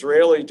from the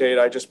Israeli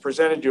data I just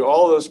presented you,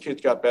 all of those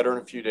kids got better in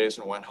a few days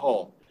and went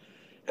home.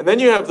 And then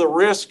you have the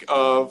risk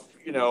of,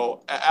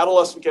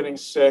 adolescent getting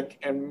sick,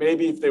 and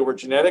maybe if they were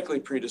genetically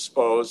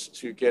predisposed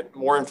to get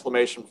more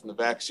inflammation from the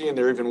vaccine,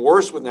 they're even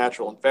worse with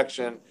natural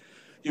infection.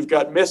 You've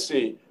got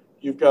MIS-C,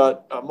 you've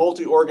got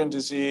multi-organ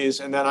disease,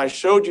 and then I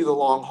showed you the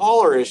long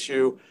hauler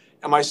issue.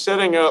 Am I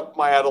setting up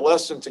my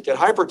adolescent to get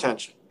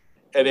hypertension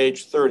at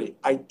age 30?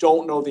 I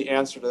don't know the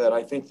answer to that.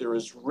 I think there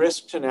is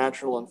risk to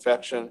natural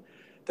infection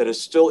that is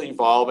still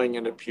evolving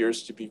and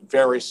appears to be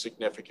very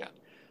significant.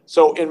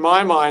 So in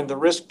my mind, the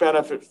risk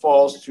benefit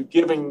falls to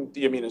giving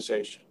the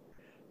immunization.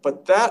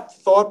 But that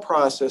thought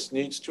process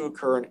needs to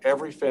occur in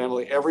every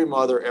family, every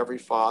mother, every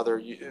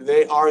father.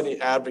 They are the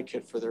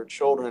advocate for their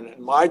children.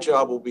 And my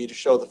job will be to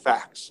show the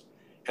facts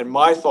and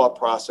my thought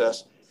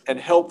process and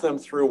help them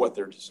through what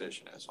their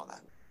decision is on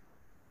that.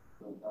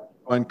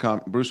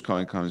 Bruce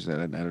Cohen comments that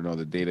I don't know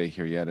the data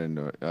here yet,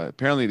 and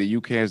apparently the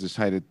UK has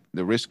decided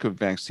the risk of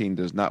vaccine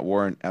does not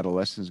warrant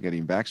adolescents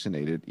getting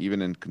vaccinated,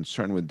 even in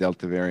concern with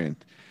Delta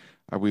variant.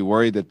 Are we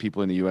worried that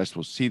people in the US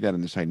will see that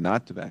and decide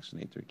not to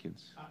vaccinate their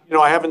kids?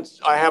 I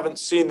haven't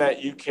seen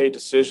that UK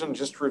decision.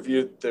 Just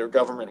reviewed their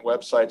government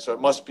website, so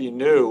it must be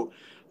new.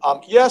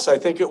 Yes, I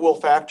think it will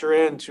factor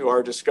into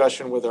our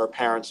discussion with our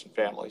parents and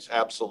families,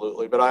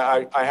 absolutely. But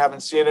I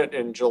haven't seen it.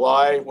 In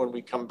July when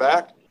we come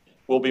back.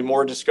 Will be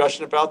more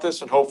discussion about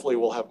this, and hopefully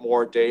we'll have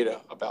more data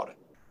about it.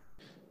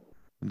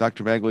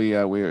 Dr. Begley,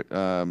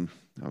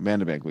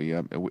 Amanda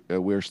Begley,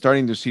 we're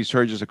starting to see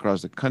surges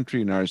across the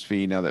country in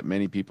RSV now that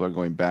many people are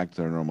going back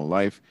to their normal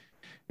life.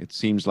 It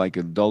seems like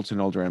adults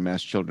and older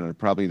MS children are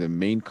probably the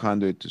main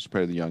conduit to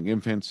spread the young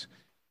infants.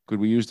 Could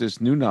we use this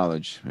new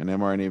knowledge and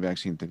mRNA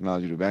vaccine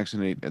technology to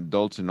vaccinate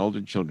adults and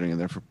older children and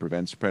therefore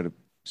prevent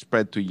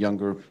spread to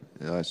younger,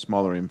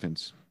 smaller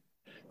infants?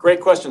 Great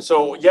question.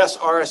 So yes,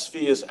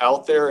 RSV is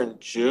out there in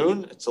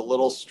June. It's a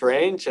little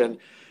strange. And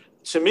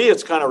to me,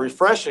 it's kind of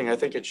refreshing. I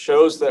think it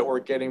shows that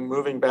we're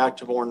moving back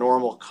to more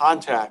normal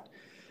contact.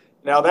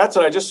 Now, that's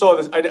what I just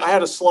saw. I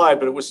had a slide,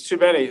 but it was too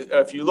many.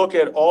 If you look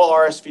at all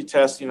RSV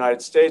tests in the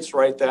United States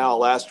right now,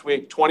 last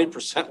week,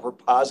 20% were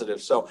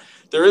positive. So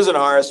there is an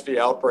RSV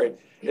outbreak.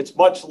 It's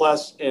much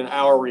less in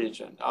our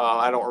region.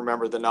 I don't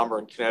remember the number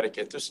in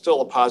Connecticut. There's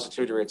still a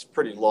positivity rate. It's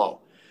pretty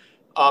low.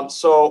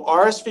 So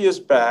RSV is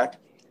back.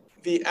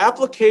 The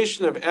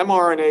application of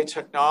mRNA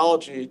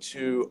technology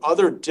to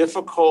other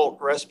difficult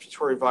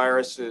respiratory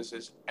viruses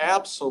is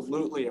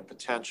absolutely a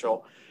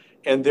potential.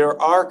 And there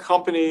are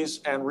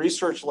companies and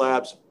research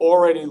labs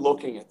already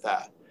looking at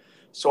that.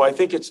 So I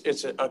think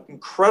it's an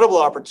incredible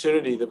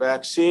opportunity. The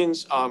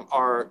vaccines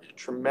are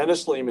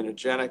tremendously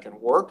immunogenic and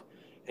work.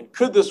 And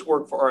could this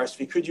work for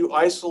RSV? Could you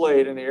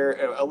isolate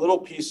a little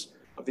piece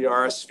of the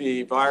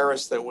RSV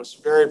virus that was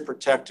very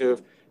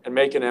protective and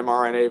make an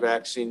mRNA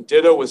vaccine?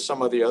 Ditto with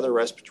some of the other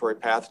respiratory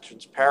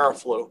pathogens,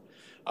 paraflu,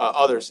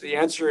 others. The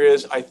answer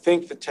is, I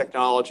think the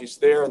technology's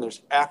there and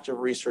there's active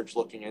research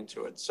looking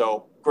into it.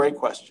 So great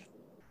question.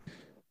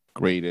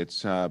 Great.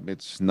 It's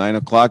 9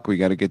 o'clock. We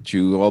got to get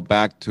you all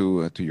back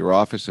to your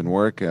office and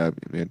work. I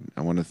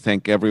want to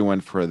thank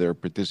everyone for their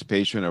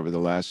participation over the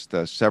last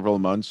several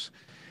months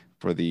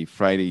for the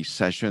Friday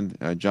session.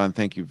 John,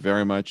 thank you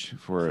very much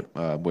for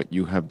what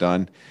you have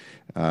done.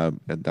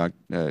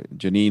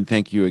 Janine,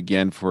 thank you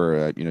again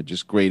for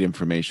just great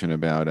information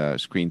about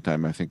screen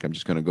time. I think I'm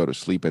just going to go to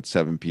sleep at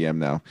 7 p.m.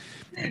 now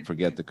and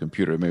forget the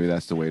computer. Maybe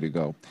that's the way to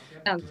go.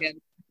 Sounds good.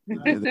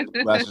 The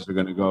classes are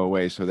going to go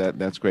away, so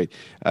that's great.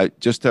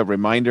 Just a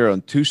reminder,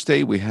 on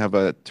Tuesday we have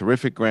a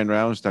terrific grand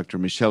rounds. Dr.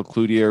 Michelle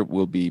Cloutier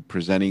will be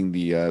presenting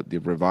the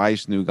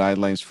revised new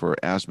guidelines for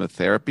asthma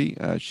therapy.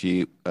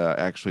 She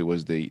actually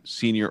was the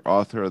senior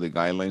author of the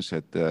guidelines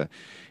at the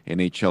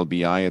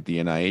NHLBI at the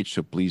NIH,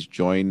 so please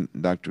join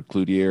Dr.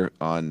 Cloutier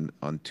on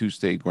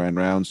Tuesday grand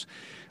rounds.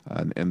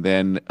 And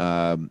then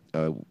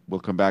we'll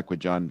come back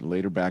with John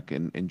later back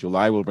in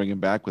July. We'll bring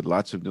him back with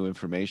lots of new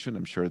information.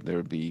 I'm sure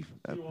there'll be...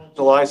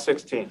 July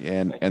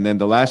 16th. And then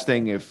the last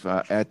thing, if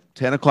at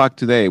 10 o'clock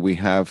today, we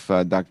have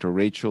Dr.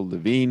 Rachel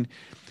Levine,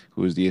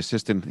 who is the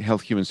Assistant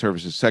Health Human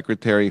Services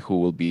Secretary, who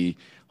will be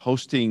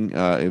hosting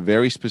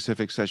very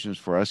specific sessions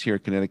for us here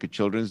at Connecticut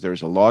Children's.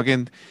 There's a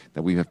login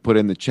that we have put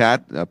in the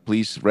chat.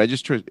 Please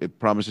register. It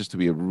promises to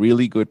be a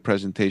really good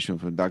presentation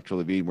from Dr.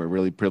 Levine. We're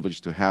really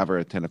privileged to have her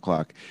at 10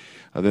 o'clock.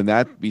 Other than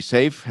that, be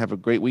safe, have a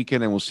great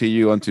weekend, and we'll see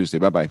you on Tuesday.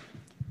 Bye-bye.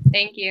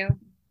 Thank you.